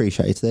really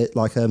appreciated it.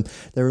 Like, they're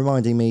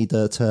reminding me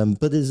that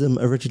Buddhism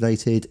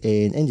originated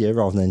in India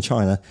rather than in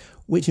China,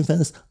 which, in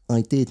fairness,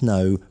 I did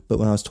know. But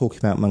when I was talking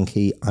about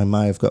Monkey, I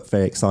may have got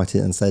very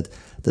excited and said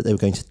that they were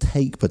going to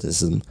take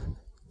Buddhism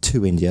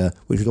to India,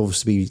 which would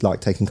obviously be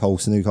like taking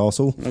coals to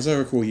Newcastle. As I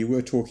recall, you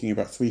were talking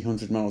about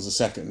 300 miles a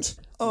second.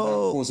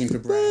 Pausing for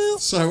breath.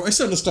 So it's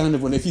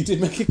understandable if you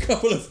did make a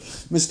couple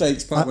of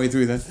mistakes partway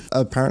through there.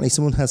 Apparently,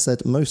 someone has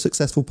said most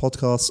successful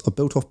podcasts are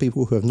built off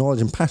people who have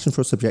knowledge and passion for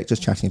a subject,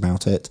 just chatting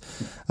about it.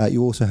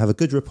 You also have a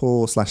good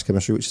rapport /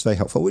 chemistry, which is very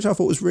helpful, which I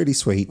thought was really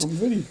sweet. I'm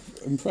really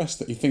impressed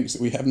that he thinks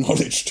that we have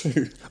knowledge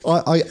too.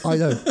 I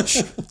know.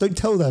 Shh, don't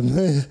tell them.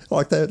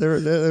 Like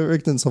their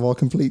ignorance of our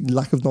complete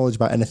lack of knowledge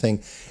about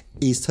anything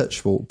is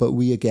touchable. But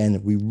we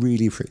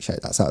really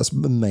appreciate that. So that's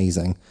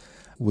amazing.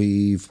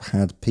 We've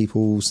had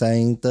people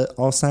saying that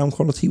our sound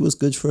quality was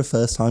good for a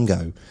first time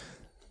go.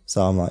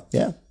 So I'm like,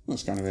 yeah.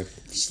 That's kind of a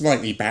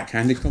slightly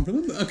backhanded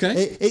compliment, but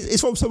okay. It's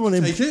from someone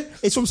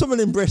It's from someone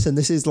in Britain.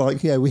 This is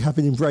like, we have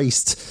been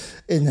embraced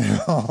in their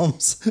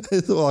arms.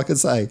 That's all I can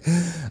say.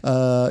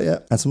 Yeah.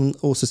 And someone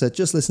also said,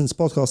 just listen to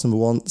podcast number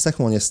 1, the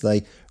second one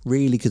yesterday,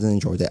 really good and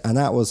enjoyed it. And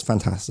that was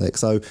fantastic.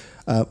 So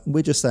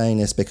we're just saying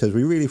this because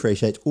we really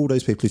appreciate all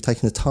those people who've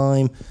taken the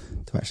time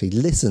to actually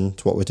listen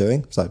to what we're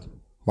doing. So,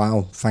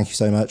 wow, thank you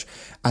so much.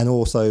 And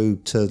also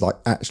to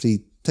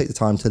actually take the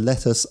time to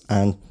let us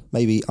and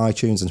maybe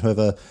iTunes and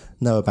whoever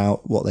know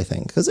about what they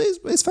think, because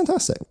it's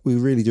fantastic. We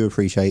really do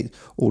appreciate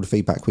all the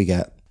feedback we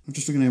get. I'm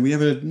just looking here. We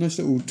have a nice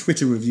little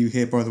Twitter review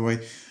here, by the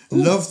way. Ooh.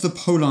 Love the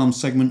Polearm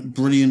segment.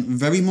 Brilliant.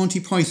 Very Monty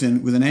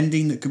Python with an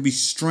ending that could be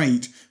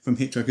straight from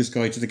Hitchhiker's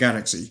Guide to the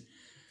Galaxy.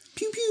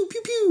 Pew, pew,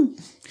 pew, pew.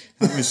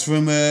 That was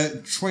from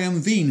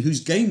Triumvine, whose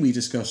game we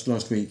discussed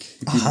last week.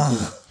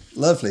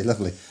 Lovely.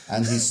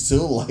 And he's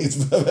still liked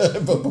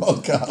the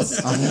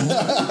podcast.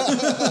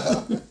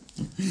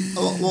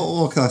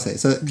 What can I say?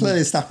 So clearly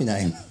a snappy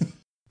name.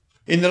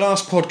 In the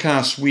last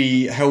podcast,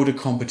 we held a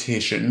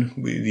competition,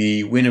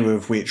 the winner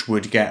of which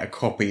would get a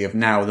copy of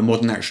Now, the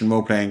modern action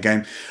role-playing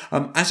game.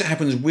 As it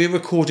happens, we're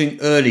recording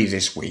early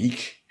this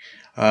week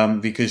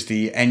because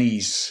the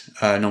Ennies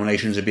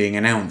nominations are being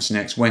announced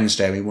next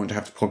Wednesday. We want to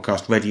have the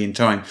podcast ready in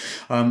time.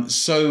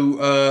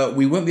 So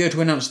we won't be able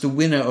to announce the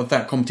winner of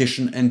that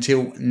competition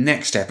until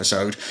next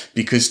episode,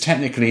 because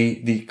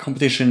technically the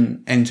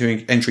competition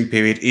entry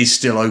period is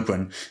still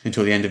open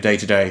until the end of day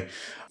today.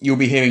 You'll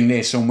be hearing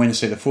this on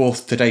Wednesday the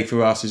 4th. Today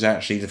for us is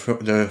actually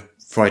the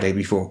Friday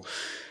before.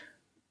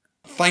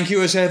 Thank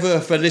you as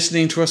ever for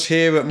listening to us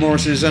here at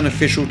Morris's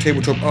unofficial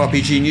Tabletop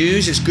RPG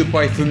News. It's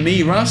goodbye from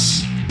me,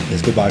 Russ.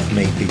 It's goodbye from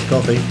me, Peter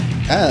Coffey.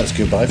 And it's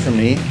goodbye from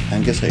me,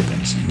 Angus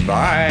Havens.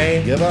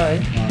 Bye.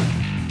 Goodbye.